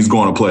play, he's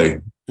going to play.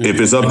 Mm-hmm. If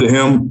it's up to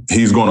him,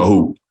 he's going to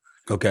hoop.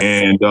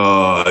 Okay.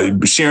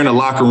 And sharing a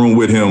locker room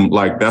with him,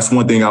 like, that's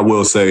one thing I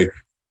will say.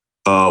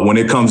 When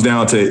it comes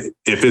down to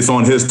if it's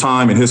on his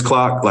time and his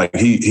clock, like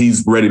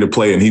he's ready to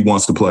play and he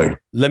wants to play.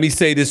 Let me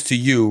say this to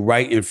you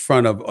right in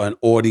front of an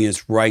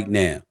audience right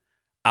now.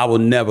 I will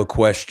never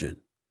question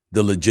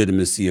the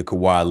legitimacy of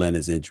Kawhi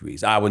Leonard's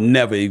injuries. I would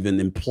never even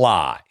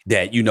imply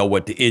that,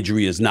 the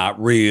injury is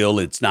not real.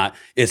 It's not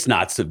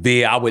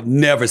severe. I would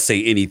never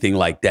say anything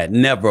like that.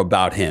 Never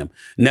about him.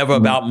 Never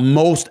about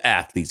most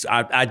athletes.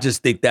 I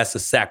just think that's a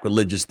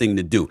sacrilegious thing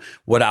to do.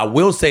 What I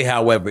will say,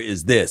 however,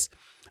 is this.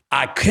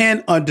 I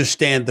can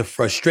understand the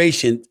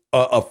frustration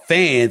of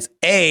fans,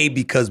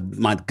 because,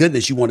 my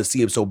goodness, you want to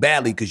see him so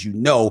badly because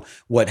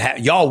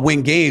y'all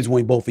win games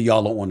when both of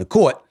y'all are on the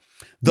court.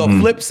 The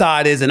flip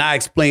side is, and I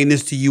explained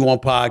this to you on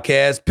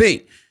podcast,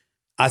 Pete,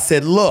 I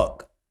said,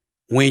 look,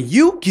 when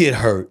you get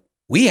hurt,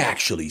 we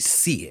actually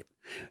see it.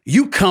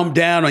 You come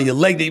down on your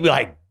leg, they be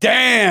like,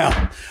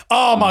 damn,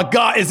 oh my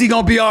God, is he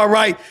going to be all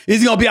right?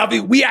 Is he going to be out?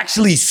 We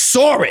actually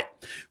saw it.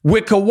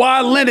 With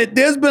Kawhi Leonard,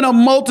 there's been a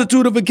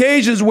multitude of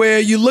occasions where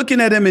you're looking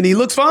at him and he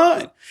looks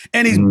fine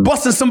and he's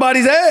busting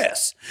somebody's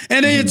ass.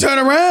 And then you turn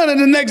around and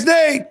the next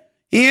day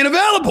he ain't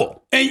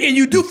available. And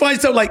you do find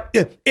yourself like,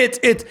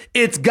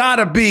 it's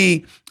gotta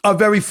be a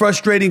very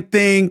frustrating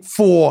thing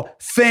for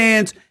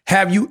fans.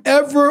 Have you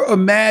ever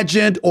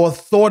imagined or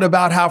thought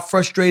about how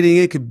frustrating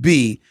it could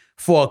be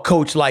for a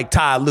coach like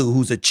Ty Lue,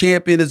 who's a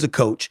champion as a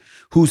coach,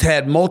 who's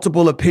had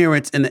multiple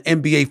appearances in the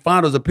NBA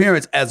Finals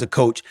appearance as a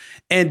coach,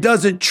 and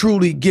doesn't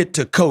truly get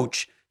to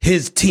coach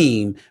his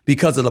team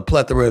because of the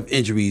plethora of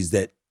injuries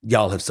that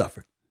y'all have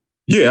suffered?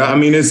 Yeah, I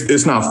mean,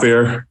 it's not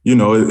fair.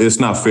 It's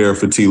not fair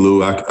for T.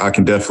 Lue. I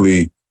can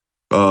definitely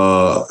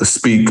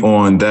speak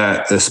on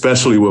that,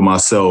 especially with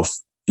myself.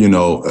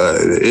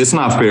 It's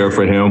not fair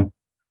for him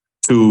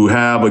to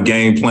have a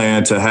game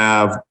plan, to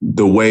have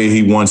the way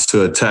he wants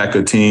to attack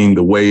a team,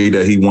 the way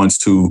that he wants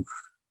to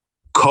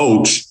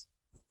coach,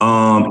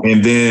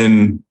 and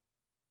then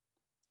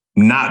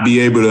not be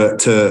able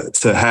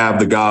to have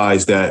the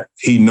guys that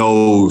he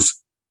knows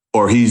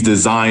or he's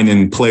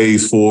designing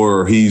plays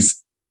for, or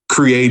he's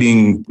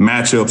creating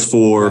matchups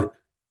for,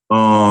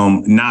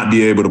 not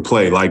be able to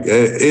play. Like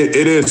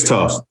it is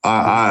tough.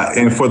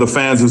 And for the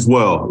fans as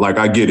well. Like,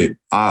 I get it.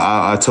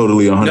 I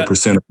totally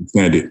 100%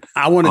 understand it.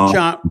 I want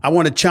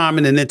to chime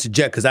in and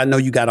interject, because I know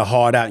you got a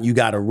hard out and you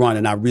got to run,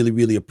 and I really,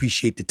 really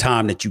appreciate the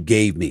time that you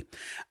gave me.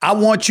 I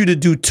want you to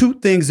do two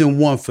things in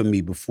one for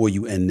me before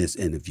you end this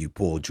interview,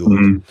 Paul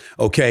George.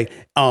 Okay.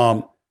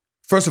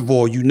 First of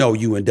all,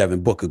 you and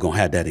Devin Booker going to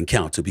have that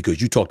encounter,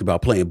 because you talked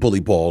about playing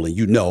bully ball, and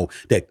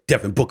that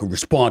Devin Booker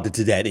responded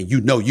to that, and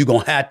you're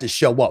going to have to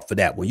show up for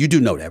that one. You do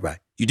know that, right?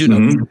 You do know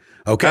that.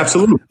 Okay.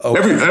 Absolutely.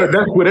 Okay.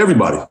 That's with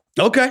everybody.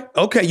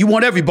 Okay. You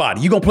want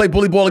everybody. You're going to play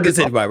bully ball against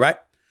everybody, right?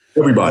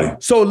 Everybody.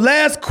 So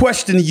last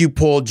question to you,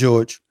 Paul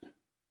George.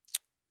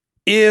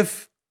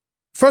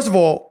 First of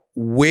all,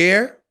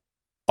 where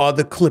are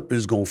the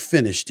Clippers going to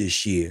finish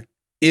this year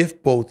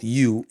if both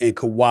you and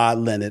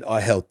Kawhi Leonard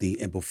are healthy?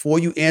 And before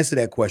you answer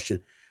that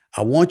question,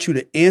 I want you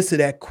to answer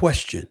that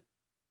question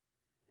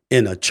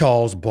in a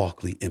Charles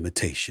Barkley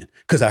imitation,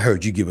 because I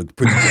heard you give a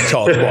pretty good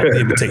Charles Barkley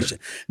imitation.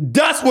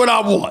 That's what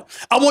I want.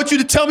 I want you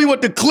to tell me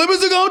what the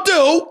Clippers are going to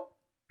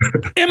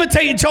do,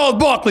 imitating Charles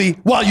Barkley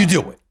while you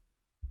do it.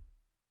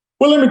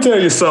 Well, let me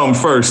tell you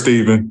something first,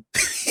 Stephen.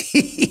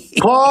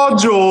 Paul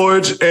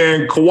George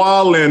and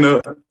Kawhi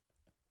Leonard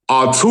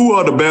are two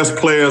of the best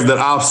players that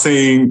I've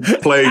seen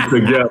play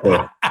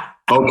together.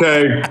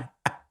 Okay?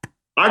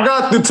 I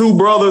got the two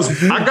brothers.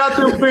 I got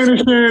them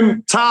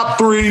finishing top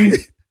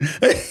three.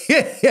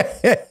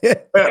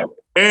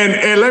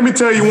 And let me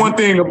tell you one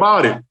thing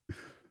about it.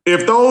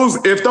 If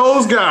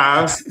those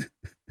guys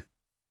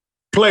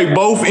play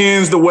both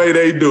ends the way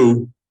they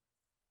do,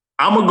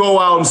 I'm going to go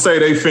out and say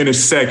they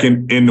finished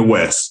second in the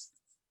West.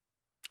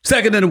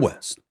 Second in the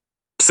West.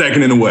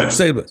 Second in the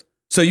West.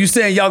 So you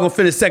saying y'all going to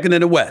finish second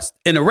in the West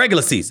in the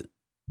regular season?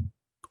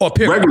 Or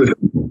period? Regular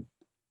season.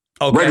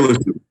 Okay. Regular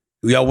season.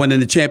 Y'all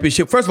winning the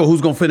championship. First of all, who's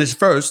going to finish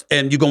first,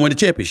 and you're going to win the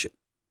championship?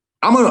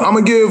 I'm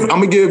gonna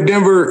give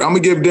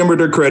Denver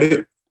their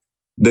credit.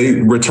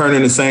 They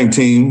returning the same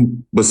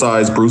team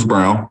besides Bruce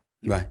Brown,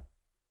 right?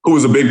 Who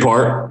was a big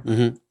part.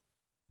 Mm-hmm.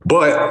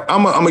 But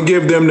I'm gonna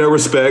give them their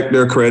respect,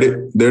 their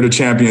credit. They're the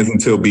champions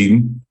until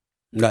beaten.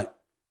 Right.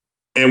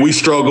 And we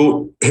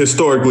struggled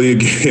historically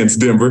against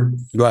Denver.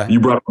 Right. You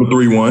brought up a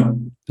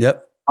 3-1.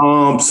 Yep.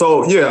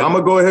 So yeah, I'm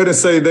gonna go ahead and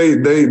say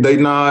they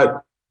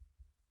not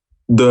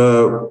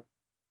the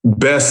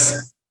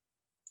best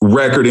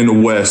record in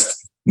the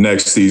West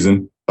next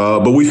season.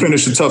 But we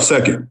finished a tough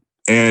second.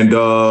 And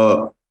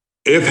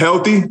if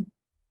healthy,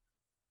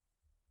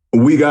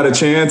 we got a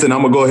chance, and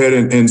I'm gonna go ahead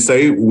and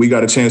say we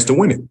got a chance to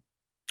win it.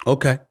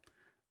 Okay.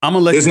 I'm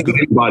gonna let it's you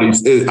not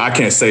anybody's. I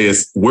can't say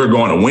we're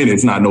going to win.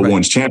 It's not no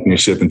one's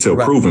championship until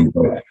proven.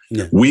 But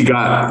we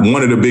got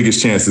one of the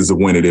biggest chances of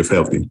winning if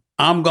healthy.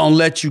 I'm gonna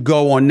let you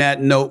go on that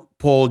note,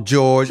 Paul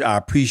George. I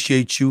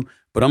appreciate you,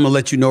 but I'm gonna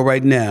let you know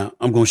right now.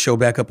 I'm gonna show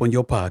back up on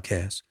your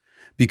podcast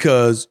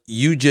because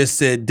you just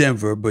said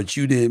Denver, but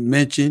you didn't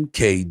mention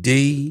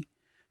KD,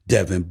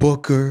 Devin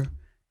Booker,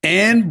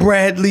 and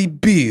Bradley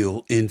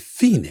Beal in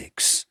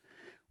Phoenix.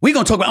 We're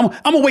going to talk about,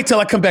 I'm going to wait till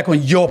I come back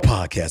on your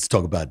podcast to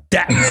talk about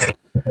that.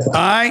 All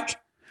right?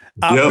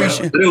 I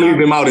didn't leave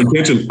them out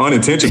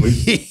unintentionally.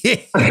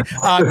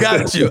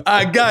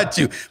 I got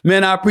you.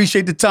 Man, I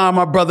appreciate the time,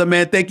 my brother,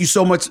 man. Thank you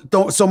so much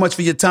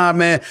for your time,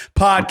 man.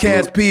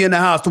 Podcast P in the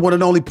house, the one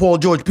and only Paul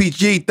George,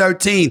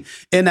 PG-13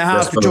 in the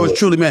house for George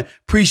Truly, man.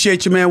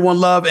 Appreciate you, man.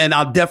 One love, and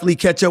I'll definitely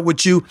catch up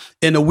with you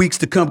in the weeks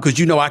to come because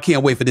you know I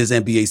can't wait for this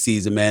NBA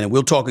season, man. And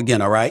we'll talk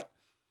again, all right?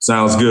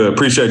 Sounds good.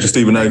 Appreciate you,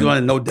 Stephen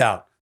A. No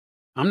doubt.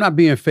 I'm not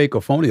being fake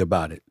or phony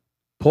about it.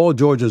 Paul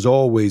George has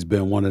always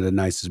been one of the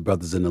nicest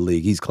brothers in the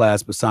league. He's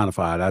class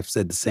personified. I've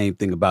said the same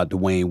thing about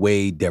Dwayne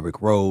Wade,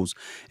 Derrick Rose,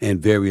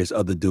 and various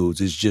other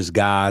dudes. It's just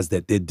guys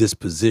that their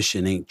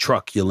disposition ain't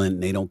truculent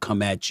and they don't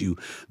come at you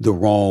the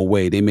wrong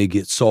way. They may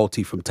get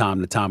salty from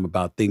time to time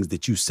about things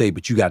that you say,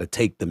 but you got to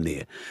take them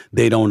there.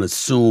 They don't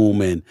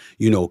assume and,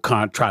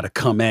 try to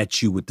come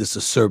at you with this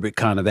acerbic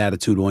kind of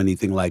attitude or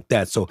anything like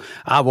that. So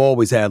I've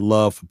always had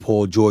love for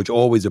Paul George,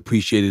 always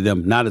appreciated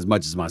him, not as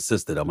much as my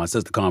sister, though. My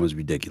sister Carmen's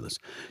ridiculous.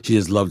 She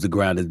just loves to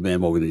grind his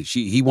man over there.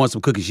 He wants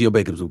some cookies, she'll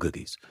bake him some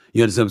cookies.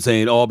 You understand what I'm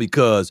saying? All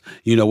because,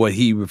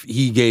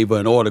 he gave her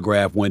an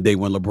autograph one day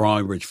when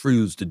LeBron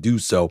refused to do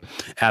so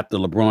after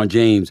LeBron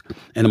James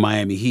and the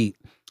Miami Heat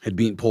had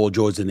beaten Paul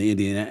George and the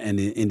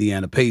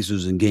Indiana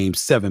Pacers in Game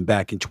 7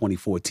 back in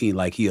 2014,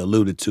 like he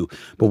alluded to.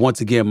 But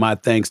once again, my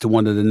thanks to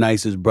one of the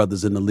nicest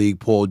brothers in the league,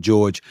 Paul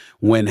George.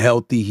 When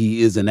healthy,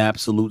 he is an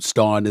absolute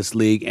star in this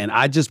league. And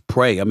I just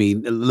pray,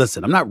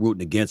 listen, I'm not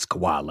rooting against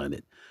Kawhi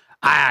Leonard.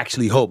 I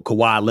actually hope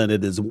Kawhi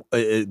Leonard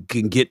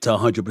can get to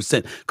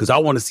 100% because I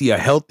want to see a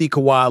healthy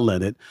Kawhi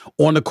Leonard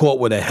on the court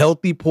with a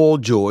healthy Paul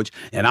George,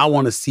 and I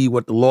want to see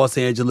what the Los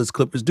Angeles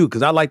Clippers do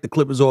because I like the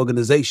Clippers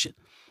organization.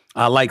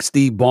 I like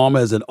Steve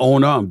Ballmer as an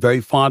owner. I'm very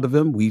fond of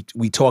him. We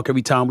talk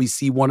every time we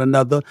see one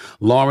another.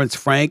 Lawrence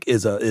Frank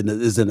is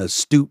an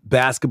astute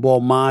basketball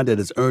mind that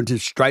has earned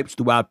his stripes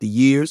throughout the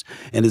years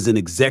and is an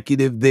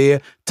executive there.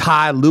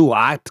 Ty Lue,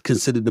 I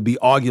consider to be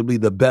arguably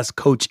the best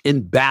coach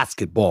in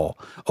basketball,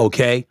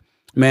 okay?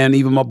 Man,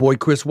 even my boy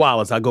Chris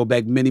Wallace, I go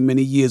back many,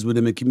 many years with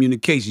him in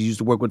communications. He used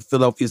to work with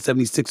Philadelphia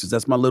 76ers.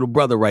 That's my little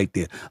brother right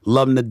there.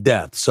 Love him to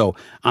death. So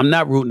I'm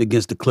not rooting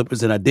against the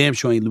Clippers, and I damn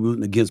sure ain't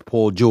rooting against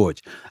Paul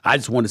George. I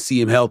just want to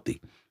see him healthy.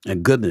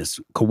 And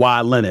goodness,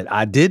 Kawhi Leonard,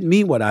 I did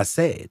mean what I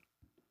said.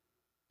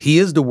 He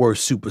is the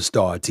worst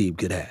superstar a team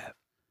could have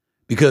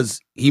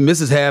because he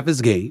misses half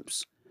his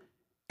games,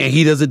 and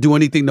he doesn't do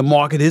anything to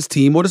market his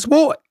team or the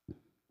sport.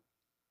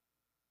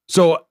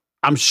 So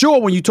I'm sure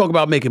when you talk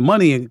about making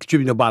money and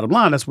contributing to the bottom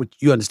line, that's what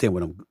you understand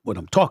what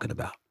I'm talking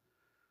about.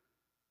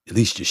 At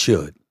least you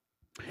should.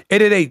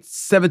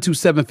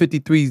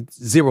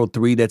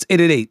 888-727-5303. That's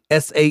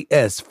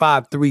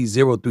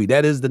 888-SAS-5303.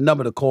 That is the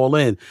number to call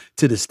in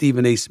to the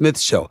Stephen A. Smith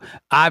Show.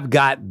 I've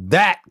got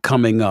that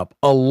coming up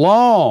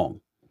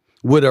along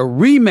with a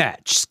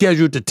rematch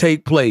scheduled to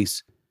take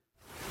place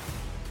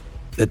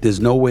that there's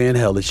no way in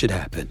hell it should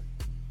happen.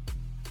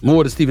 More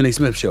of the Stephen A.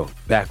 Smith Show.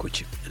 Back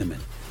with you in a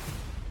minute.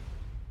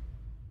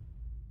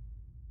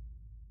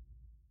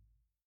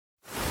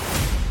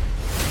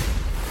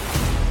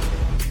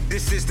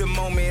 This is the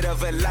moment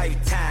of a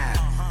lifetime.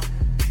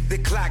 The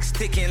clock's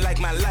ticking like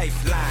my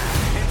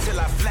lifeline. Until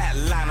I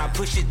flatline, I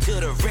push it to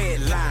the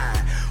red line.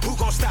 Who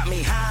gon' stop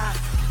me high?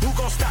 Who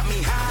gon' stop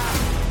me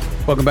high?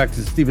 Welcome back to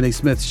the Stephen A.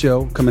 Smith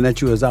Show, coming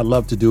at you as I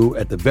love to do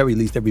at the very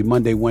least every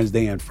Monday,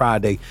 Wednesday, and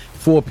Friday,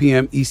 4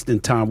 p.m. Eastern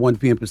Time, 1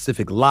 p.m.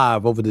 Pacific,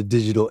 live over the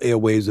digital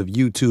airwaves of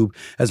YouTube.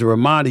 As a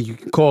reminder, you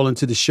can call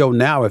into the show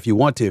now if you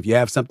want to. If you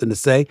have something to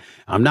say,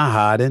 I'm not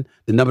hiding.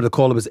 The number to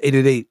call up is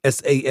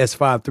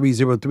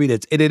 888-SAS-5303.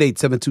 That's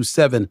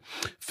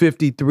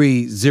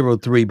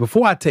 888-727-5303.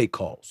 Before I take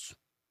calls,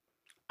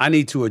 I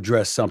need to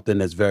address something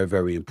that's very,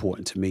 very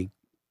important to me.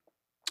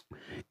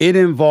 It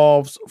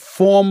involves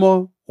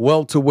former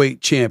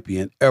welterweight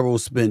champion Errol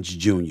Spence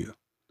Jr.,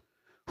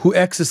 who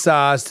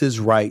exercised his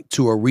right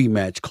to a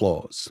rematch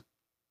clause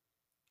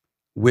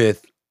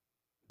with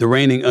the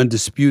reigning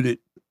undisputed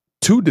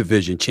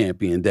two-division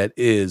champion that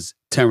is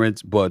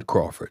Terrence Bud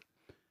Crawford.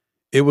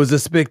 It was a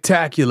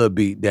spectacular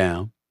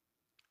beatdown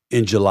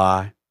in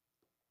July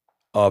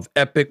of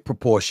epic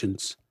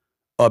proportions,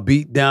 a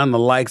beatdown the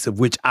likes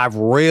of which I've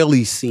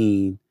rarely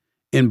seen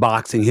in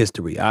boxing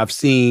history. I've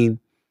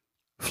seen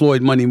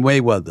Floyd Money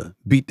Mayweather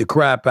beat the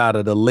crap out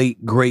of the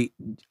late, great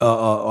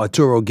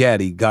Arturo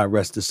Gatti, God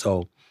rest his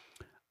soul.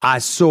 I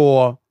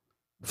saw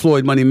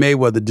Floyd Money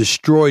Mayweather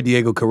destroy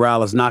Diego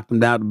Corrales, knocked him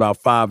down about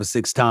 5 or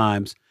 6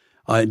 times,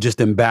 and just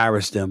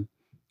embarrassed him.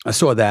 I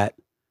saw that.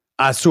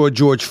 I saw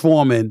George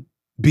Foreman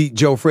beat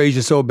Joe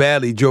Frazier so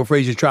badly, Joe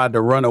Frazier tried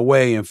to run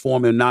away and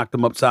Foreman knocked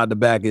him upside the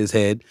back of his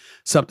head,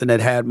 something that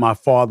had my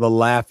father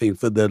laughing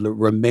for the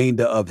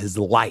remainder of his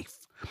life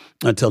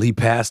until he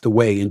passed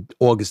away in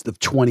August of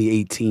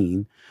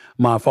 2018.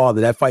 My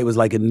father, that fight was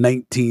like in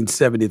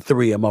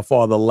 1973, and my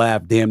father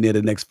laughed damn near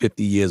the next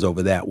 50 years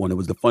over that one. It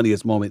was the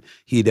funniest moment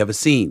he had ever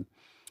seen.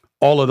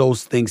 All of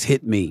those things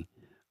hit me.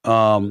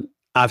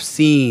 I've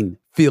seen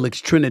Felix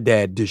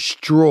Trinidad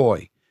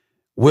destroy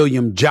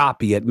William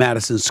Joppy at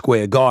Madison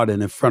Square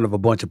Garden in front of a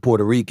bunch of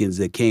Puerto Ricans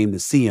that came to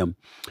see him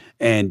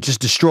and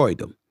just destroyed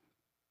them.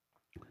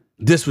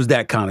 This was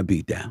that kind of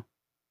beatdown.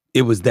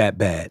 It was that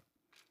bad.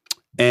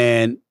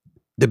 And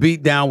the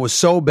beatdown was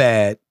so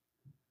bad,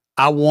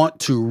 I want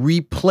to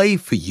replay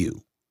for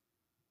you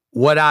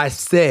what I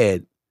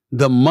said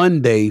the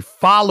Monday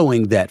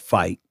following that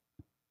fight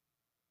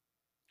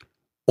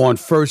on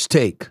First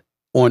Take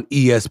on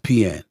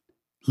ESPN.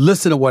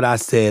 Listen to what I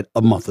said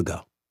a month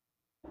ago.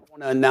 I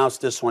want to announce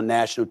this on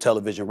national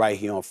television right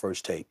here on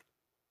First Take.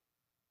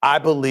 I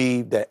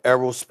believe that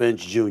Errol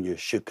Spence Jr.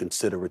 should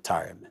consider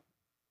retirement.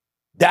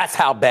 That's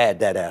how bad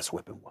that ass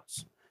whipping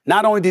was.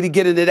 Not only did he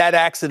get into that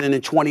accident in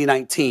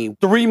 2019,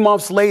 3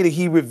 months later,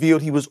 he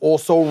revealed he was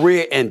also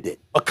rear-ended.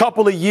 A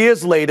couple of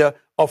years later,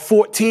 a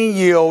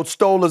 14-year-old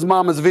stole his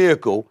mama's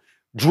vehicle,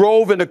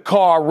 drove in a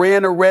car,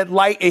 ran a red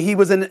light, and he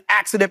was in an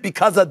accident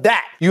because of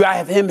that. You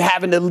have him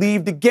having to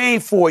leave the game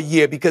for a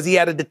year because he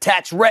had a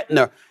detached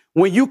retina.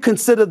 When you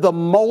consider the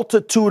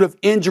multitude of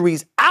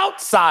injuries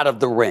outside of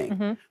the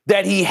ring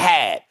that he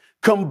had,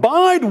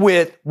 combined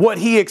with what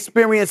he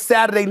experienced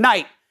Saturday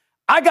night,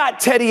 I got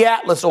Teddy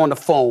Atlas on the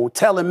phone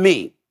telling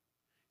me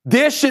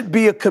there should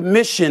be a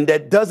commission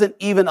that doesn't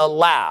even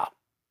allow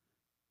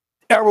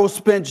Errol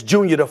Spence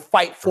Jr. to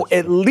fight for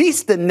at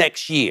least the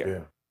next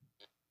year.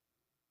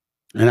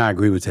 Yeah. And I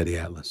agree with Teddy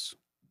Atlas.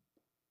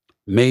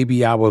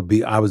 Maybe I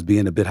was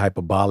being a bit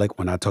hyperbolic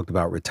when I talked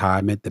about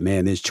retirement. The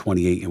man is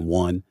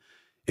 28-1.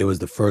 It was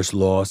the first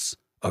loss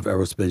of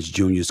Errol Spence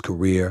Jr.'s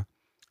career.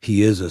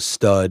 He is a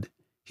stud.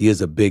 He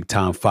is a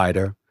big-time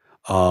fighter.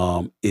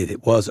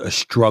 It was a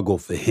struggle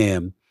for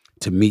him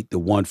to meet the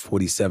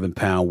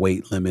 147-pound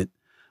weight limit.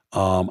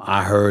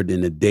 I heard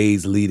in the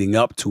days leading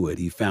up to it,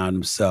 he found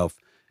himself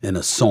in a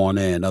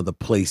sauna and other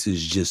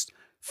places just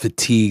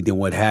fatigued and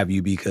what have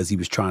you because he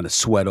was trying to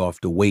sweat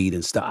off the weight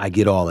and stuff. I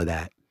get all of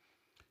that.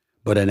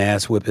 But an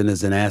ass whipping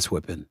is an ass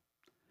whipping.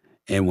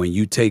 And when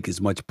you take as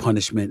much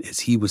punishment as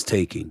he was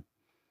taking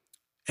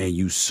and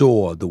you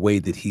saw the way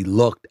that he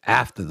looked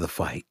after the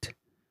fight,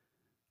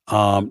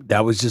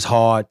 that was just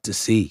hard to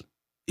see.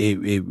 It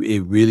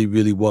really,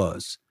 really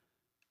was.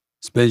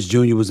 Spence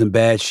Jr. was in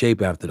bad shape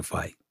after the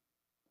fight.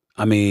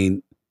 I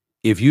mean,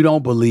 if you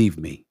don't believe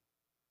me,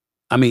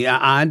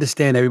 I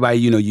understand everybody,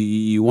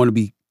 you want to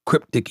be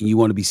cryptic and you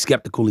want to be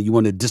skeptical and you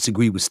want to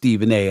disagree with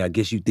Stephen A. I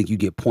guess you think you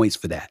get points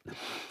for that.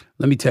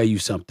 Let me tell you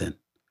something.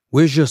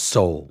 Where's your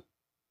soul?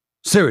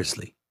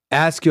 Seriously,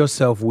 ask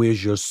yourself,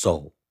 where's your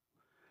soul?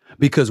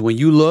 Because when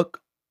you look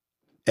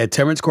at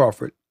Terrence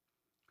Crawford,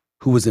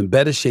 who was in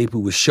better shape, who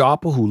was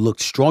sharper, who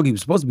looked strong. He was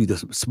supposed to be the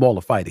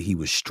smaller fighter. He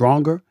was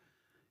stronger.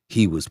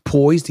 He was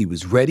poised. He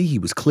was ready. He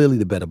was clearly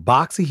the better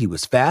boxer. He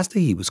was faster.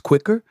 He was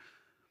quicker.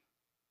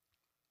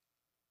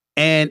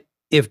 And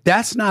if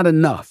that's not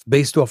enough,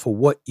 based off of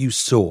what you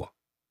saw,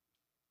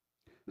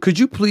 could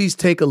you please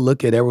take a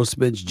look at Errol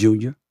Spence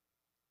Jr.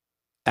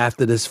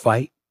 after this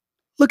fight?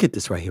 Look at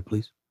this right here,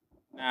 please.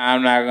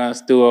 I'm not going to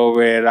stew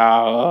over it at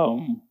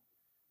all.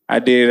 I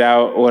did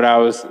what I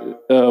was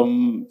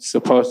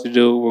supposed to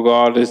do,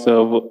 regardless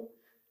of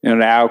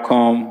the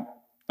outcome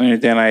or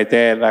anything like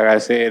that. Like I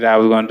said, I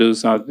was going to do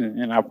something,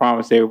 and I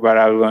promised everybody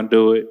I was going to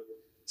do it.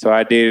 So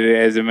I did it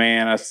as a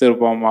man. I stood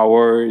up on my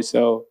word.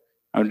 So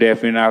I'm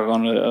definitely not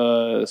going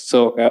to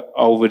sulk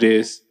over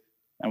this.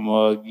 I'm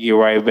going to get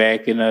right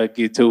back and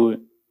get to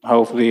it,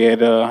 hopefully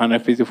at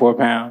 154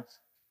 pounds.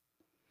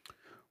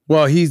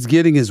 Well, he's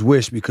getting his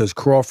wish because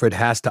Crawford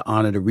has to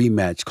honor the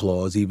rematch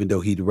clause, even though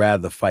he'd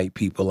rather fight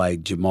people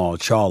like Jamel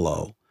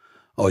Charlo,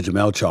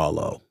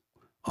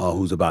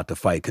 who's about to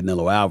fight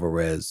Canelo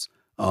Alvarez,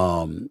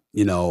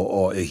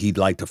 or he'd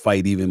like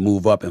to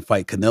move up and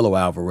fight Canelo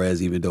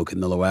Alvarez, even though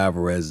Canelo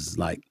Alvarez is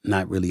like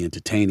not really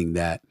entertaining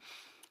that.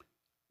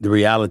 The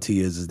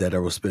reality is that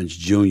Errol Spence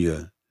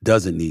Jr.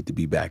 doesn't need to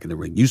be back in the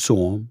ring. You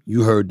saw him.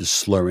 You heard the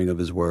slurring of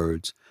his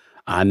words.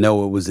 I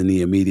know it was in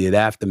the immediate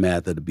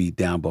aftermath of the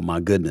beatdown, but my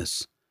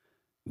goodness,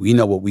 we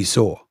know what we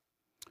saw.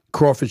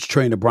 Crawford's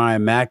trainer,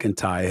 Brian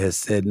McIntyre, has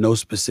said no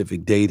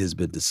specific date has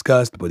been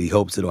discussed, but he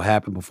hopes it'll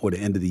happen before the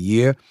end of the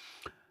year.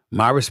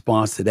 My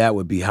response to that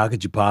would be, how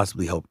could you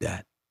possibly hope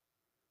that?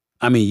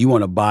 I mean, you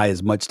want to buy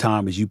as much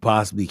time as you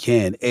possibly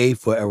can,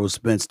 for Errol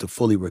Spence to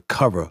fully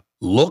recover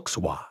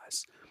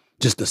looks-wise,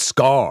 just the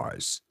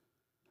scars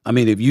I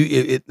mean, if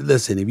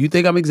you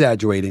think I'm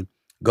exaggerating,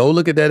 go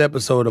look at that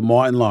episode of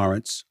Martin,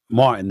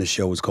 the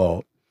show was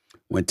called,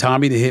 when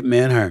Tommy the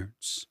Hitman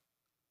Hearns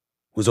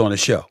was on the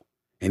show.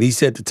 And he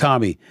said to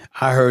Tommy,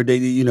 I heard that,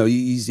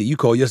 he said, you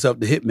call yourself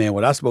the Hitman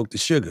when I spoke to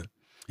Sugar.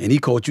 And he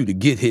called you the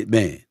Get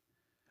Hitman.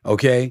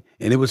 Okay?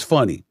 And it was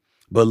funny.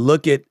 But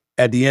look at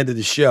the end of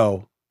the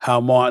show, how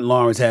Martin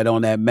Lawrence had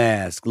on that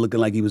mask, looking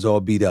like he was all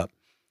beat up.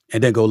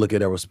 And then go look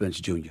at Errol Spence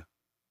Jr.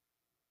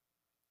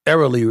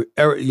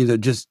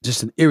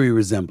 Just an eerie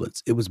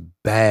resemblance. It was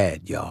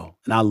bad, y'all.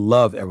 And I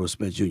love Errol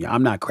Spence Jr.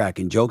 I'm not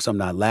cracking jokes. I'm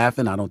not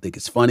laughing. I don't think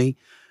it's funny.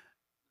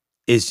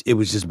 It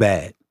was just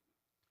bad.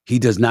 He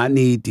does not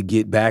need to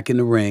get back in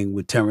the ring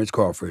with Terrence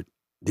Crawford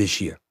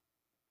this year.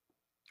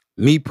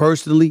 Me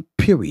personally,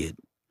 period.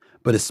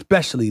 But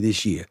especially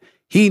this year.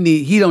 He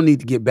don't need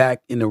to get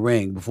back in the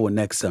ring before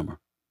next summer.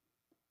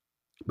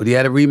 But he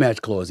had a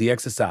rematch clause. He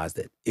exercised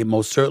it. It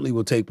most certainly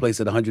will take place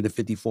at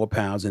 154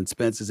 pounds, and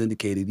Spence has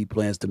indicated he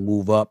plans to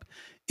move up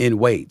in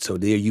weight. So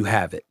there you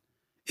have it.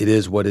 It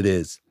is what it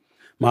is.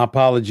 My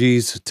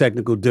apologies,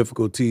 technical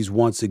difficulties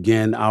once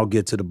again. I'll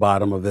get to the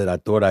bottom of it. I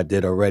thought I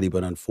did already,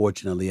 but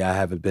unfortunately, I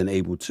haven't been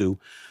able to.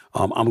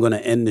 I'm going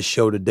to end the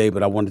show today,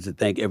 but I wanted to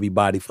thank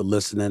everybody for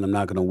listening. I'm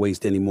not going to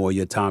waste any more of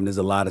your time. There's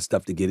a lot of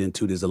stuff to get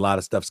into. There's a lot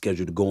of stuff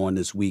scheduled to go on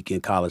this week in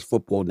college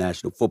football,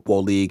 National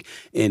Football League,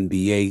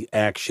 NBA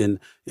action,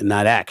 and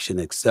not action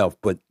itself,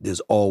 but there's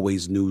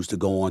always news to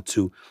go on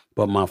to.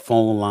 But my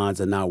phone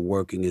lines are not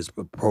working as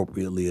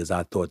appropriately as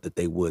I thought that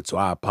they would. So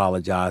I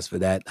apologize for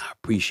that. I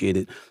appreciate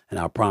it. And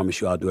I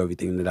promise you I'll do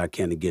everything that I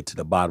can to get to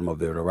the bottom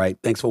of it, all right?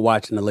 Thanks for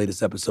watching the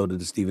latest episode of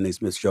the Stephen A.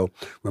 Smith Show.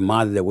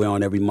 Reminder that we're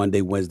on every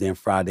Monday, Wednesday, and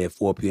Friday at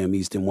 4 p.m.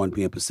 Eastern, 1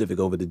 p.m. Pacific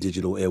over the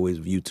digital airwaves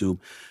of YouTube.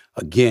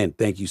 Again,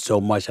 thank you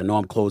so much. I know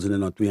I'm closing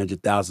in on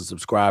 300,000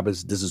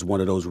 subscribers. This is one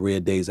of those rare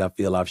days I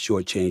feel I've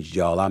shortchanged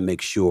y'all. I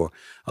make sure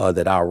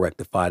that I'll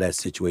rectify that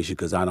situation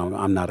because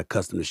I'm not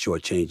accustomed to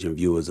shortchanging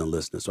viewers and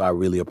listeners. So I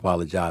really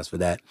apologize for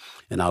that,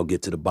 and I'll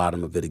get to the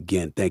bottom of it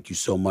again. Thank you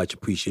so much.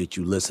 Appreciate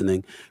you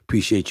listening.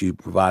 Appreciate you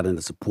providing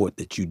the support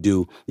that you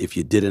do. If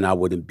you didn't, I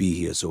wouldn't be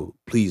here. So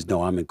please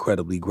know I'm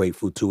incredibly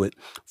grateful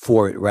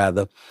for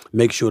it.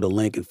 Make sure to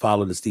link and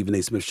follow the Stephen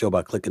A. Smith Show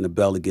by clicking the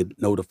bell to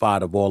get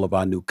notified of all of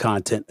our new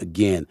content.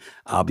 Again,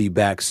 I'll be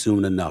back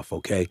soon enough,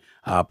 okay?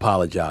 I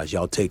apologize.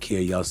 Y'all take care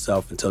of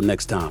yourself. Until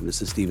next time,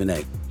 this is Stephen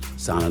A.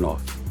 signing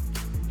off.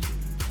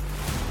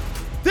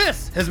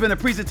 This has been a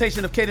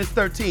presentation of Cadence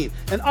 13,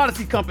 an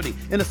Odyssey company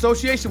in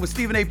association with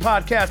Stephen A.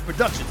 Podcast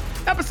Productions.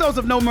 Episodes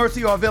of No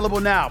Mercy are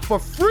available now for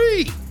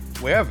free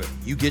wherever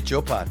you get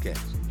your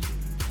podcasts.